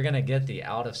 They're going to get the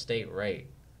out-of-state rate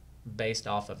based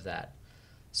off of that.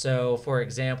 So, for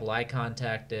example, I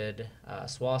contacted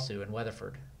SWOSU in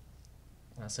Weatherford.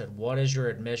 I said, what is your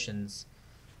admissions?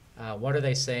 What are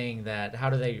they saying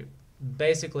how do they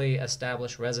basically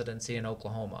establish residency in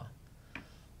Oklahoma?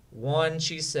 One,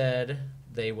 she said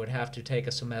they would have to take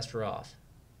a semester off.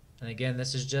 And again,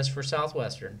 this is just for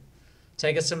Southwestern.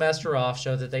 Take a semester off,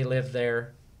 show that they live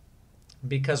there,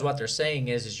 because what they're saying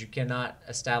is you cannot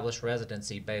establish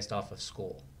residency based off of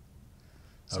school.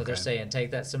 So they're saying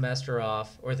take that semester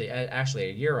off, or actually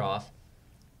a year off,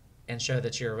 and show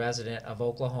that you're a resident of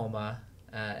Oklahoma.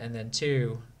 And then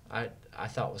two, I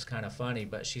thought was kind of funny,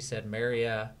 but she said marry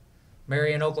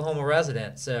an Oklahoma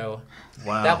resident. So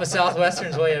Wow. that was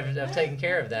Southwestern's way of taking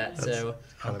care of that. So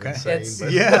Kind of Okay. insane, It's-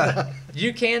 but- Yeah.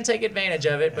 you can take advantage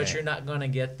of it, but Hey. you're not going to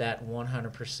get that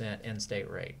 100% in-state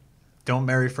rate. Don't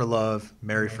marry for love,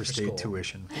 marry for for state school.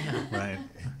 tuition. Right.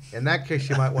 In that case,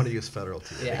 you might want to use federal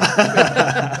too.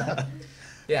 Yeah.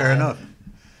 Yeah.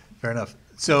 Fair enough.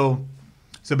 So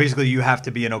basically you have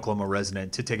to be an Oklahoma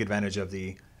resident to take advantage of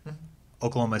the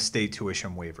Oklahoma State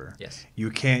tuition waiver. Yes. You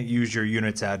can't use your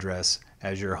unit's address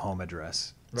as your home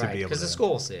address to Right, be able because to. the school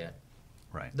will see it.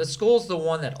 Right. The school's the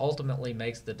one that ultimately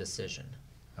makes the decision.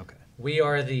 Okay. We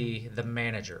are the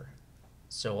manager.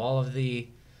 So all of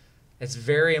it's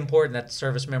very important that the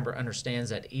service member understands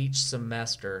that each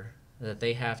semester that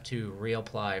they have to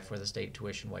reapply for the state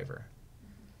tuition waiver.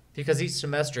 Because each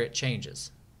semester it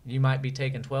changes. You might be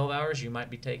taking 12 hours, you might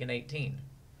be taking 18.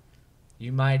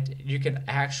 You can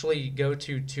actually go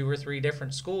to 2 or 3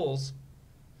 different schools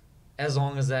as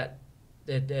long as that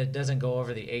it doesn't go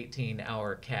over the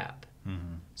 18-hour cap.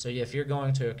 Mm-hmm. So if you're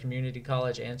going to a community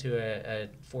college and to a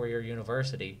 4-year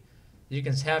university, you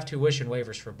can have tuition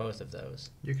waivers for both of those.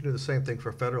 You can do the same thing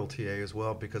for federal TA as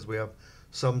well, because we have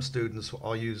some students,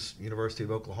 I'll use University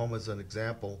of Oklahoma as an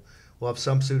example. We'll have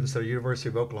some students that are University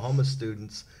of Oklahoma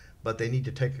students, but they need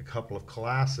to take a couple of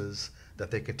classes that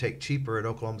they can take cheaper at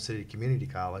Oklahoma City Community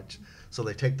College. So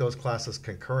they take those classes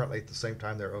concurrently at the same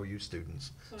time they're OU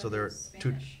students. So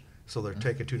they're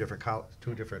taking two different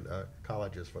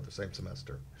colleges for the same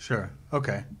semester. Sure.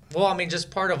 Okay. Well, I mean,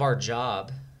 just part of our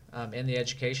job in the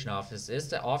education office is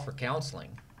to offer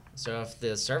counseling. So if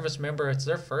the service member, it's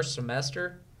their first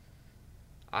semester,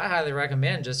 I highly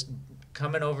recommend just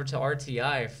coming over to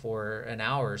RTI for an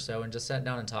hour or so and just sitting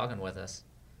down and talking with us.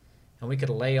 And we could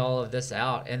lay all of this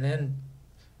out and then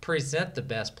present the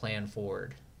best plan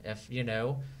forward.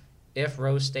 If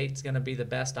Rose State's going to be the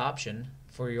best option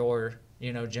for your,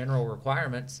 general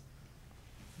requirements,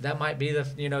 that might be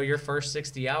your first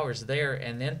 60 hours there,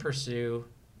 and then pursue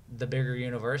the bigger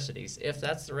universities if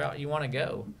that's the route you want to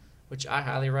go, which I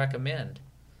highly recommend.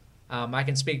 I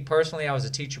can speak personally. I was a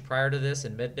teacher prior to this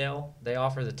in Middale. They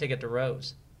offer the Ticket to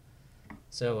Rose.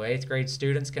 So 8th grade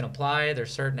students can apply.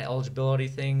 There's certain eligibility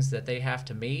things that they have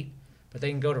to meet, but they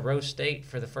can go to Rose State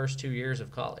for the first 2 years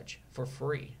of college for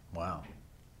free. Wow.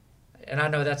 And I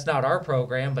know that's not our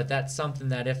program, but that's something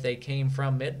that if they came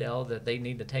from Middale that they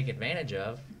need to take advantage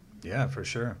of. Yeah, for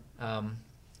sure. And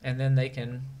then they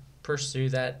can pursue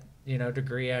that,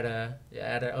 degree at a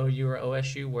OU or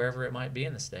OSU, wherever it might be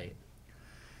in the state.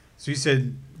 So you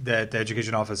said that the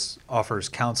education office offers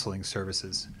counseling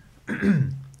services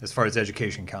as far as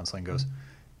education counseling goes.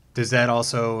 Does that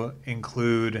also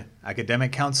include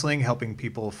academic counseling, helping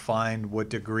people find what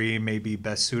degree may be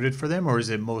best suited for them, or is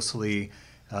it mostly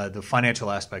the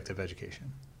financial aspect of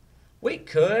education? We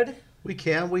could. We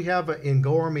can. We have in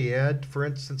Gormy Ed, for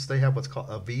instance, they have what's called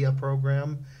a VIA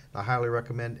program. I highly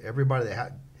recommend everybody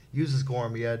that uses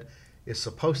Gormy Ed is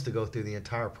supposed to go through the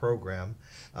entire program,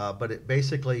 but it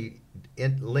basically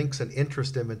links an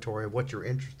interest inventory of what you're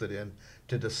interested in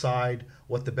to decide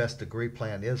what the best degree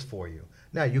plan is for you.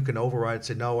 Now, you can override and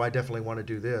say, no, I definitely want to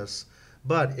do this,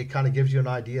 but it kind of gives you an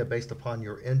idea based upon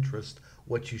your interest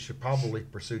what you should probably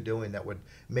pursue doing that would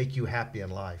make you happy in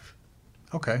life.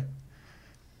 Okay.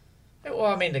 Well,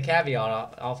 I mean, the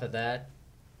caveat off of that,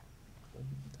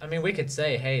 I mean, we could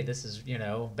say, hey, this is,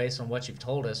 based on what you've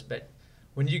told us, but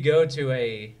when you go to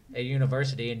a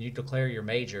university and you declare your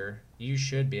major, you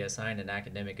should be assigned an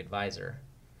academic advisor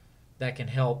that can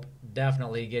help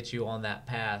definitely get you on that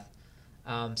path.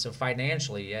 So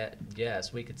financially,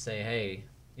 yes, we could say, hey,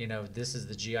 this is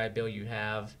the GI Bill you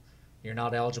have. You're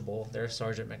not eligible. There's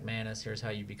Sergeant McManus. Here's how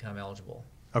you become eligible.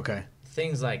 Okay.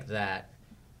 Things like that.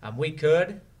 We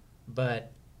could,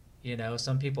 but,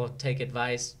 some people take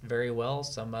advice very well.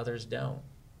 Some others don't.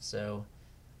 So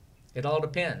it all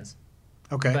depends.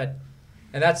 Okay.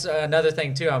 And that's another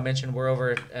thing, too. I mentioned we're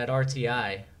over at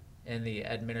RTI in the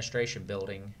administration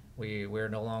building. We're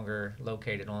no longer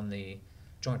located on the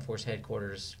Joint Force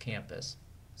Headquarters campus.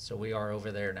 So we are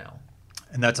over there now.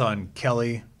 And that's on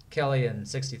Kelly? Kelly and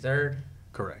 63rd.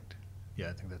 Correct. Yeah,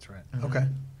 I think that's right. Mm-hmm.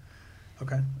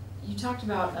 Okay. You talked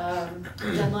about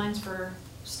deadlines for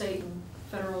state and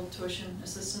federal tuition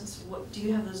assistance. What do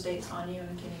you have those dates on you,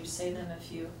 and can you say them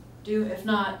if you do? If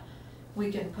not,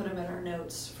 we can put them in our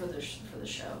notes for the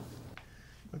show.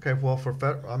 Okay, well, for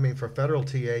federal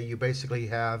TA, you basically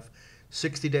have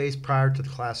 60 days prior to the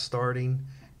class starting,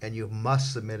 and you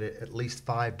must submit it at least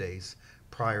 5 days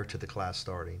prior to the class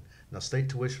starting. Now, state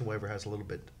tuition waiver has a little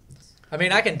bit. I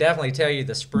mean, I can definitely tell you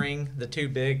the spring, the 2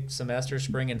 big semesters,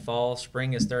 spring and fall.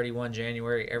 Spring is 31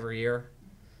 January every year,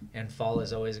 and fall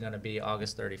is always going to be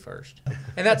August 31st.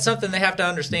 And that's something they have to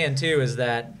understand, too, is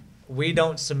that we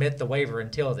don't submit the waiver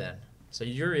until then. So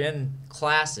you're in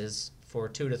classes for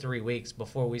 2 to 3 weeks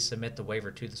before we submit the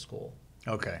waiver to the school.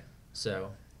 Okay.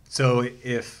 So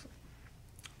if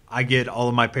I get all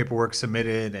of my paperwork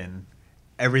submitted and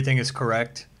everything is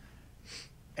correct,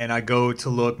 and I go to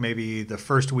look maybe the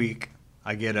first week,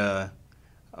 I get a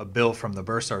bill from the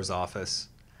Bursar's office,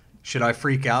 Should I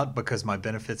freak out because my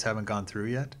benefits haven't gone through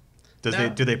yet? No.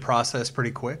 Do they process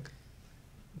pretty quick?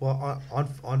 Well,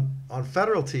 on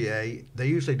federal TA, they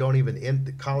usually don't even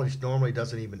the college normally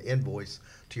doesn't even invoice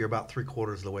till you're about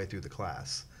 3/4 of the way through the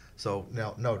class. So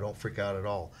no, don't freak out at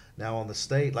all. Now on the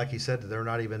state, like you said, they're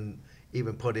not even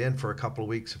put in for a couple of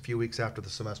weeks, a few weeks after the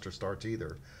semester starts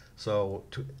either. So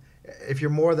if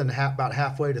you're more than about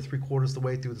halfway to 3/4 of the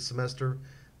way through the semester,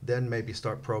 then maybe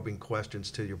start probing questions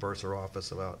to your bursar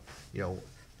office about,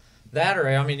 That, or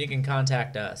I mean, you can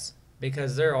contact us,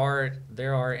 because there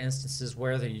are instances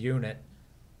where the unit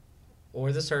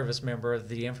or the service member,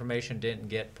 the information didn't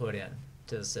get put in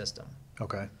to the system.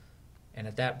 Okay. And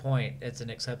at that point, it's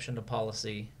an exception to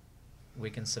policy.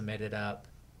 We can submit it up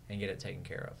and get it taken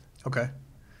care of. Okay.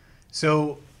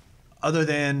 So, other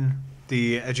than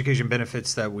the education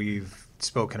benefits that we've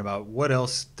spoken about, what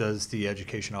else does the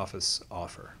education office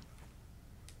offer?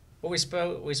 Well, we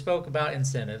spoke about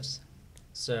incentives.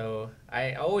 So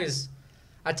I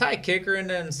tie kicker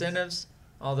into incentives,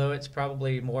 although it's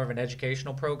probably more of an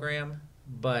educational program.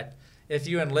 But if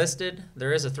you enlisted,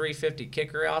 there is a 350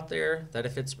 kicker out there that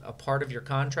if it's a part of your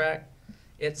contract,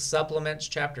 it supplements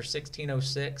Chapter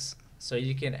 1606. So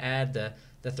you can add the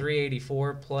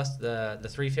 384 plus the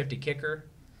 350 kicker,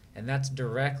 and that's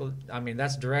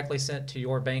directly sent to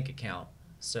your bank account.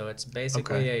 So it's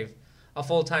basically a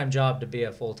full-time job to be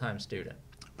a full-time student.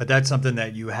 But that's something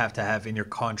that you have to have in your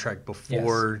contract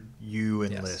before you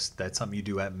enlist. Yes. That's something you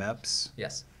do at MEPS?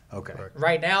 Yes. Okay. Correct.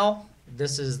 Right now,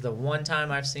 this is the one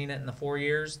time I've seen it in the 4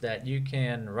 years that you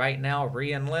can right now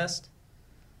re-enlist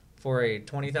for a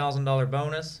 $20,000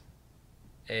 bonus,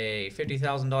 a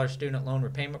 $50,000 student loan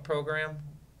repayment program.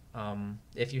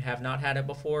 If you have not had it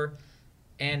before,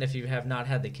 and if you have not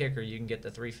had the kicker, you can get the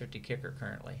 350 kicker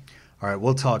currently. All right,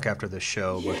 we'll talk after the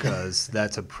show because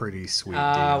that's a pretty sweet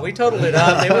deal. We totaled it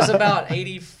up. It was about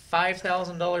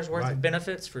 $85,000 worth Right. of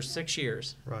benefits for 6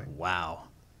 years. Right. Wow.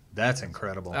 That's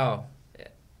incredible. Oh,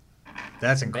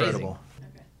 That's amazing. incredible.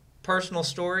 Personal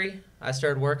story, I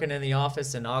started working in the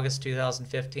office in August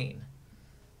 2015.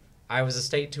 I was a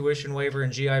state tuition waiver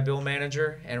and GI Bill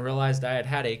manager and realized I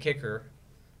had a kicker.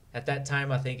 At that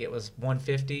time, I think it was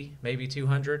 $150, maybe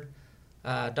 $200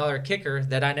 dollar kicker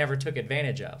that I never took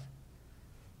advantage of.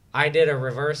 I did a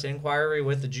reverse inquiry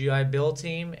with the GI Bill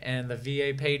team, and the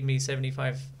VA paid me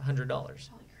 $7,500.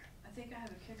 I think I have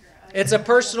a kicker. It's a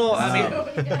personal,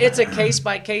 it's a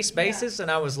case-by-case basis, and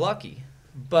I was lucky.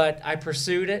 But I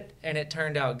pursued it, and it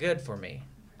turned out good for me.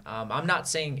 I'm not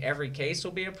saying every case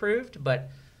will be approved, but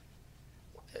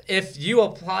if you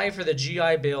apply for the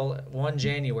GI Bill 1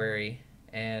 January,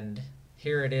 and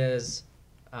here it is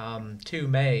 2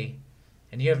 May,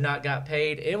 and you have not got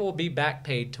paid, it will be back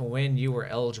paid to when you were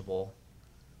eligible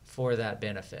for that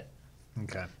benefit.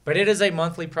 Okay. But it is a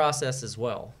monthly process as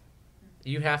well.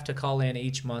 You have to call in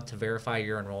each month to verify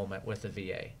your enrollment with the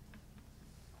VA.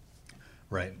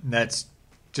 Right. And that's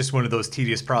just one of those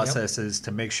tedious processes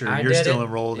to make sure I you're did still it.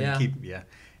 enrolled Yeah. and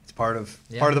it's part of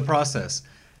Yeah. the process.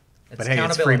 It's But hey,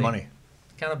 it's free accountability. money.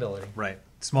 Accountability. Right.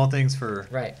 Small things for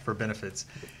Right. for benefits.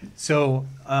 So,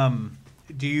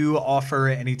 do you offer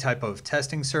any type of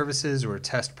testing services or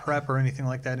test prep or anything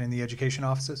like that in the education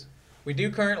offices? We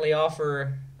do currently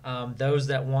offer those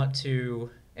that want to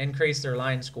increase their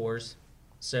line scores.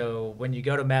 So when you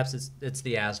go to MEPS, it's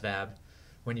the ASVAB.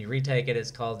 When you retake it,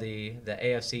 it's called the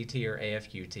AFCT or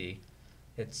AFQT.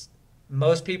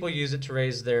 Most people use it to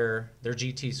raise their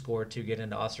GT score to get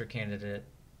into officer candidate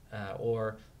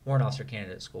or warrant officer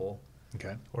candidate school.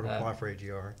 Okay. Or to apply for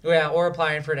AGR. Yeah, or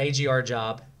applying for an AGR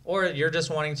job, or you're just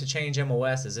wanting to change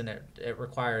MOSs and it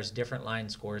requires different line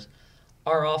scores.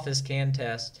 Our office can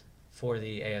test for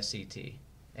the AFCT,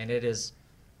 and it is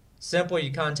simple.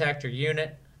 You contact your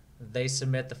unit, they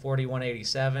submit the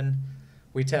 4187.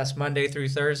 We test Monday through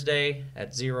Thursday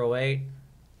at 08,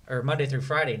 or Monday through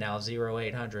Friday now,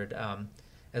 0800,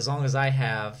 as long as I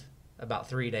have about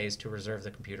 3 days to reserve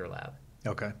the computer lab.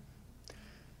 Okay.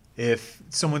 If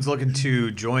someone's looking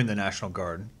to join the National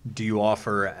Guard, do you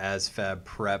offer ASVAB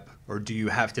prep, or do you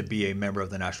have to be a member of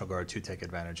the National Guard to take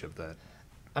advantage of that?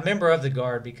 A member of the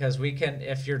Guard, because we can,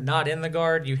 if you're not in the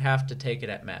Guard, you have to take it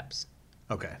at MEPS.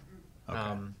 Okay.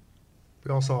 Okay.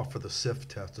 We also offer the SIF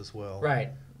test as well. Right.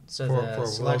 So For the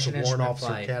those selection warrant instrument officer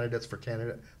flight. candidates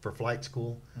for flight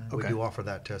school, we Okay. do offer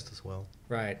that test as well.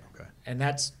 Right. Okay. And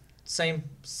that's same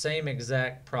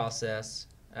exact process.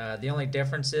 The only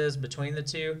difference is between the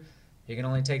two, you can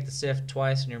only take the SIF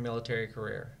twice in your military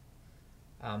career.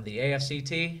 The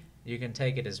AFCT, you can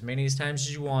take it as many times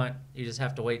as you want. You just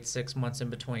have to wait 6 months in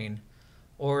between.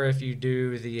 Or if you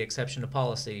do the exception to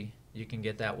policy, you can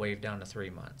get that waived down to 3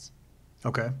 months.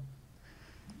 Okay.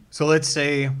 So let's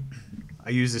say I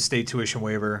use the state tuition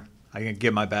waiver. I can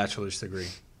get my bachelor's degree,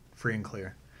 free and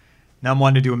clear. Now I'm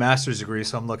wanting to do a master's degree,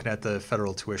 so I'm looking at the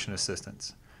federal tuition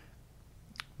assistance.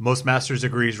 Most master's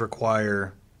degrees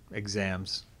require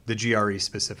exams, the GRE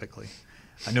specifically.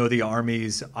 I know the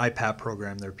Army's IPAP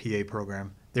program, their PA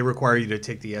program, they require you to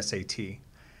take the SAT.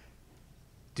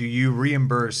 Do you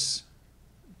reimburse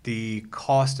the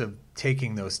cost of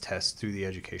taking those tests through the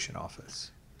education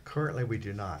office? Currently, we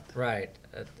do not. Right.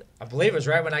 I believe it was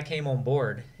right when I came on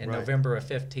board in Right. November of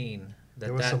 15.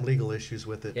 There was some legal issues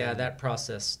with it. Yeah, that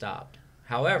process stopped.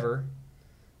 However,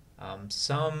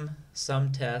 some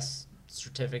tests,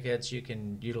 certificates, you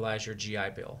can utilize your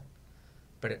GI Bill,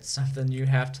 but it's something you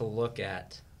have to look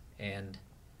at, and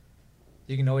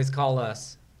you can always call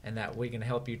us, and that we can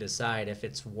help you decide if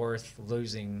it's worth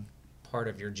losing part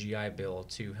of your GI Bill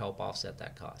to help offset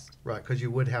that cost. Right, because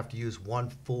you would have to use 1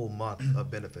 full month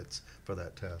of benefits for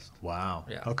that test. Wow.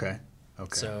 Yeah. Okay.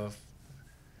 Okay. So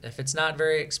if it's not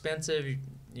very expensive,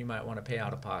 you might want to pay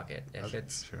out of pocket. If Okay.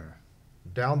 it's Sure.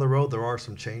 Down the road, there are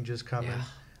some changes coming. Yeah.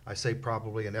 I say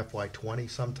probably in FY20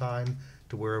 sometime,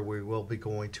 to where we will be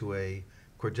going to a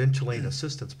credentialing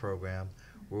assistance program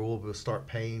where we'll start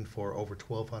paying for over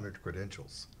 1,200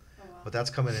 credentials. But that's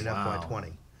coming in Wow.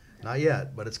 FY20. Not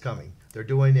yet, but it's coming. They're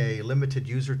doing a limited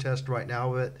user test right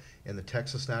now of it in the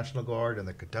Texas National Guard and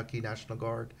the Kentucky National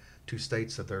Guard, 2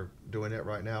 states that they're doing it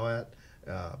right now at.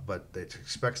 But it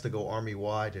expects to go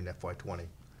Army-wide in FY20.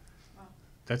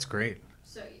 That's great.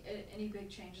 So any big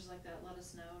changes like that, let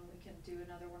us know and we can do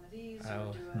another one of these Oh.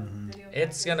 or do a video.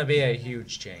 it's packet. going to be a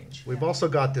huge change. We've also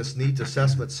got this needs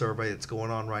assessment survey that's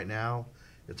going on right now.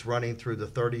 It's running through the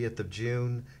 30th of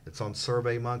June. It's on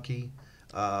SurveyMonkey.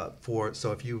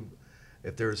 So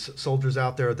if there's soldiers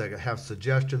out there that have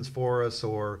suggestions for us,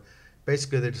 or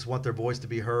basically they just want their voice to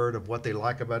be heard of what they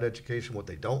like about education, what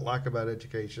they don't like about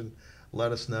education,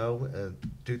 let us know.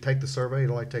 Take the survey. It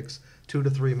only takes 2 to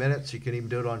 3 minutes. You can even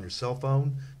do it on your cell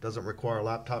phone. Doesn't require a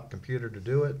laptop computer to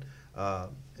do it.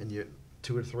 And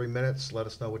 2 or 3 minutes. Let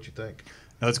us know what you think.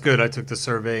 No, it's good. I took the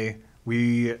survey.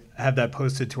 We have that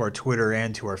posted to our Twitter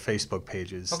and to our Facebook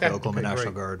pages, Okay. the Oklahoma Okay,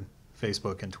 National great. Guard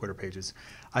Facebook and Twitter pages.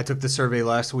 I took the survey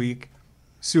last week.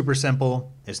 Super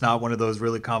simple. It's not one of those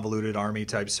really convoluted Army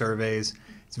type surveys.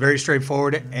 It's very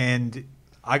straightforward, and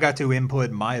I got to input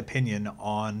my opinion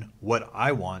on what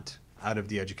I want out of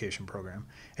the education program.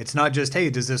 It's not just,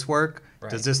 hey, does this work? Right.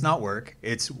 Does this not work?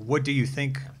 It's what do you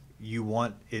think you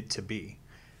want it to be?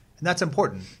 And that's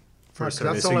important for a Right, 'cause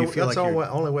survey. that's So the you only, feel that's like the you're,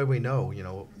 only way we know,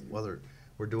 whether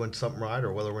we're doing something right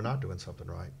or whether we're not doing something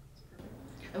right.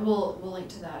 And we'll link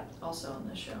to that also on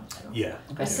this show. So. yeah.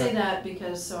 I say that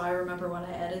because so I remember when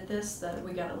I edit this that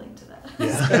we got a link to that.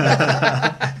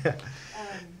 Yeah. Um,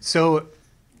 So,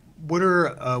 what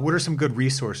are some good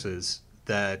resources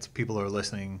that people who are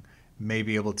listening may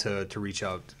be able to reach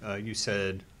out? You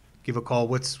said give a call.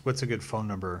 What's a good phone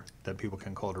number that people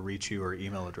can call to reach you, or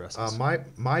email addresses?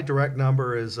 My direct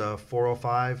number is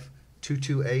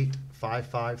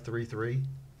 405-228-5533.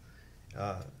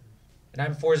 And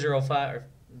I'm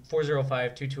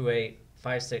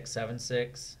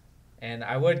 405-228-5676. And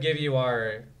I would give you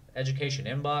our education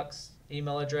inbox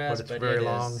email address, But it's but very it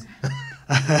long. is-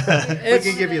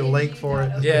 We can give you a link for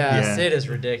it. Yes, Yeah. it is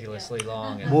ridiculously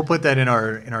long. And We'll put that in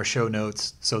our show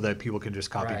notes so that people can just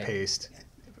copy Right. paste.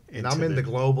 And I'm in the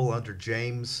global under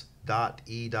james.e.brim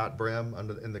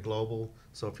in the global.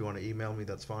 So if you want to email me,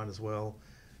 that's fine as well.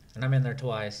 And I'm in there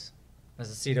twice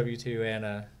as a CW2 and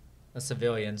a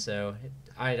civilian. So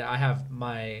I have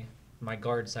my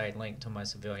guard site linked to my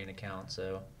civilian account.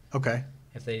 So Okay.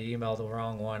 if they email the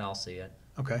wrong one, I'll see it.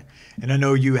 Okay. And I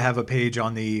know you have a page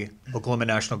on the Oklahoma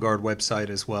National Guard website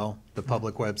as well, the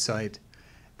public website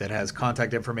that has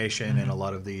contact information and a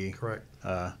lot of the Correct.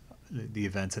 the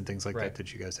events and things like Right.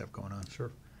 that you guys have going on.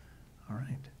 Sure. All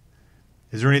right.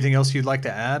 Is there anything else you'd like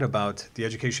to add about the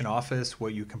education office,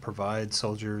 what you can provide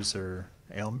soldiers or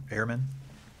airmen?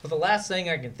 Well, the last thing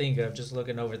I can think of, just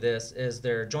looking over this, is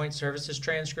their joint services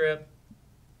transcript.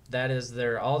 That is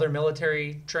all their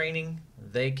military training.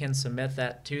 They can submit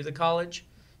that to the college.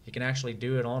 You can actually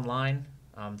do it online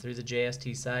through the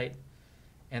JST site,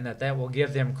 and that will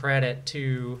give them credit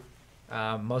to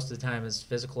most of the time is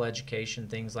physical education,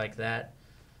 things like that.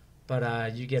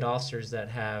 But you get officers that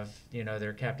have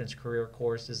their captain's career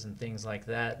courses and things like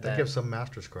that. That gives some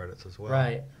master's credits as well.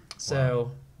 Right.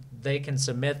 So they can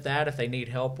submit that if they need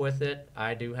help with it.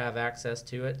 I do have access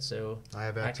to it, so I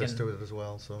have access to it as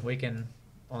well. So we can,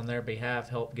 on their behalf,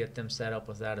 help get them set up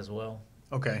with that as well.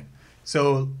 Okay.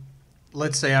 So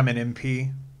let's say I'm an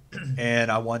MP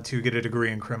and I want to get a degree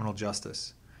in criminal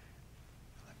justice.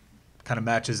 Kind of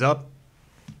matches up.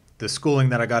 the schooling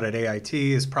that I got at AIT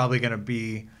is probably going to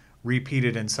be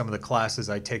repeated in some of the classes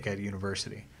I take at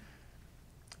university.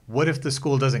 What if the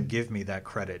school doesn't give me that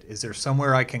credit? Is there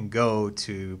somewhere I can go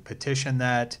to petition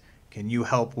that? Can you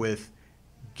help with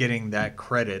getting that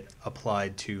credit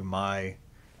applied to my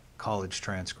college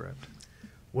transcript?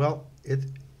 Well, it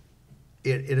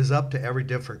is up to every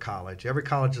different college. Every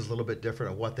college is a little bit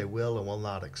different on what they will and will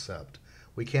not accept.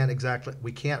 We can't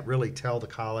really tell the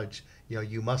college,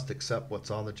 you must accept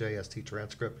what's on the JST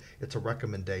transcript. It's a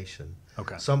recommendation.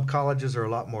 Okay. Some colleges are a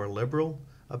lot more liberal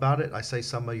about it. I say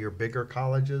some of your bigger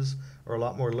colleges are a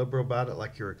lot more liberal about it,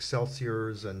 like your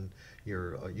Excelsiors and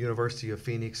your University of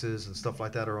Phoenixes and stuff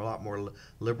like that are a lot more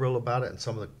liberal about it, and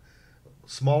some of the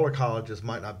smaller colleges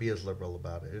might not be as liberal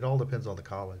about it. It all depends on the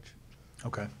college.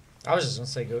 Okay. I was just gonna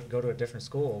say go to a different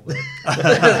school, but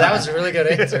that was a really good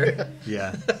answer.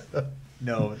 Yeah.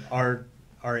 No, our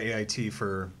AIT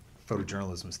for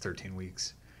photojournalism is 13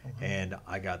 weeks, and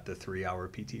I got the 3-hour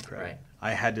PT credit. Right.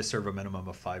 I had to serve a minimum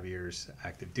of 5 years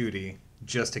active duty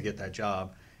just to get that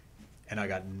job, and I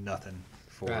got nothing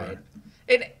for Right.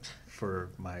 for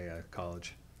my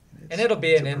college. And it'll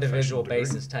be It's an a individual professional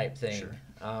degree. basis type thing. Sure.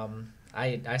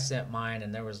 I sent mine,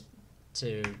 and there was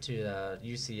to the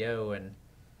UCO, and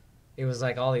it was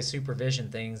like all these supervision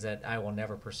things that I will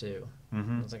never pursue.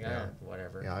 Mhm. I was like, Yeah.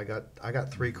 whatever. Yeah, I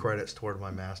got 3 credits toward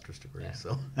my master's degree. Yeah.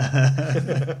 So.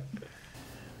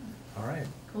 All right.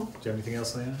 Cool. Do you have anything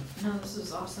else, Leanna? No, this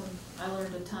is awesome. I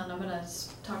learned a ton. I'm gonna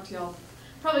talk to y'all.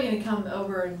 Probably gonna come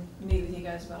over and meet with you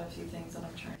guys about a few things that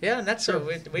I'm trying. Yeah, and that's Sure.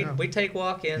 we take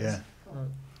walk-ins. Yeah.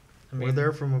 I mean, We're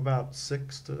there from about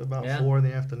 6 to about Yeah. 4 in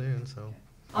the afternoon. So Awesome.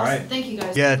 All right. Thank you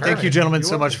guys. Yeah, thank you, Perfect. gentlemen, You're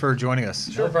so much welcome. for joining us.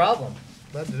 no problem.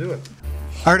 glad to do it.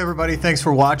 All right, everybody, thanks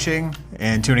for watching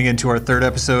and tuning in to our 3rd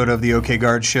episode of the OK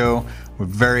Guard Show. We're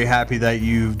very happy that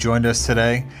you've joined us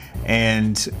today.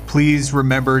 And please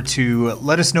remember to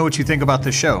let us know what you think about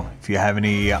the show. If you have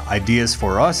any ideas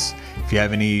for us, if you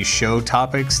have any show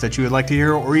topics that you would like to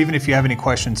hear, or even if you have any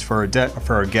questions for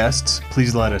our guests,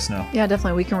 please let us know. Yeah,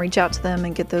 definitely. We can reach out to them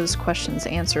and get those questions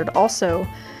answered. Also,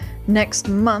 next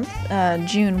month,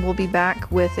 June, we'll be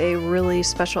back with a really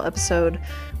special episode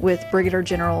with Brigadier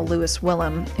General Lewis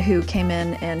Willem, who came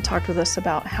in and talked with us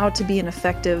about how to be an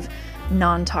effective,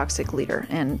 non-toxic leader.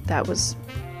 And that was...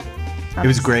 It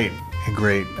was great.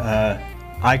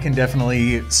 I can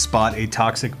definitely spot a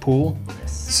toxic pool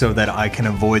so that I can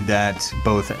avoid that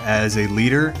both as a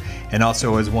leader and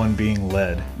also as one being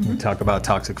led. We talk about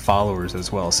toxic followers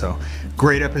as well. So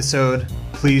great episode.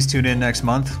 Please tune in next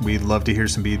month. We'd love to hear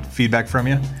some feedback from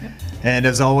you. And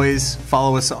as always,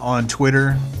 follow us on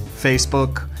Twitter,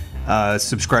 Facebook,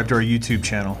 subscribe to our YouTube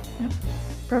channel.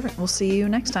 Perfect. We'll see you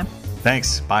next time.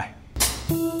 Thanks. Bye.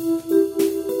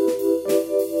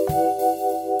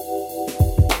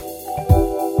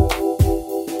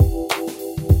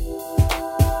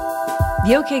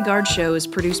 The OK Guard Show is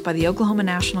produced by the Oklahoma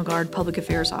National Guard Public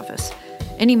Affairs Office.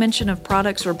 Any mention of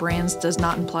products or brands does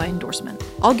not imply endorsement.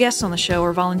 All guests on the show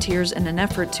are volunteers in an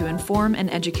effort to inform and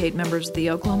educate members of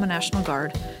the Oklahoma National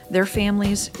Guard, their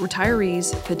families,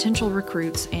 retirees, potential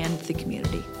recruits, and the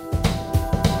community.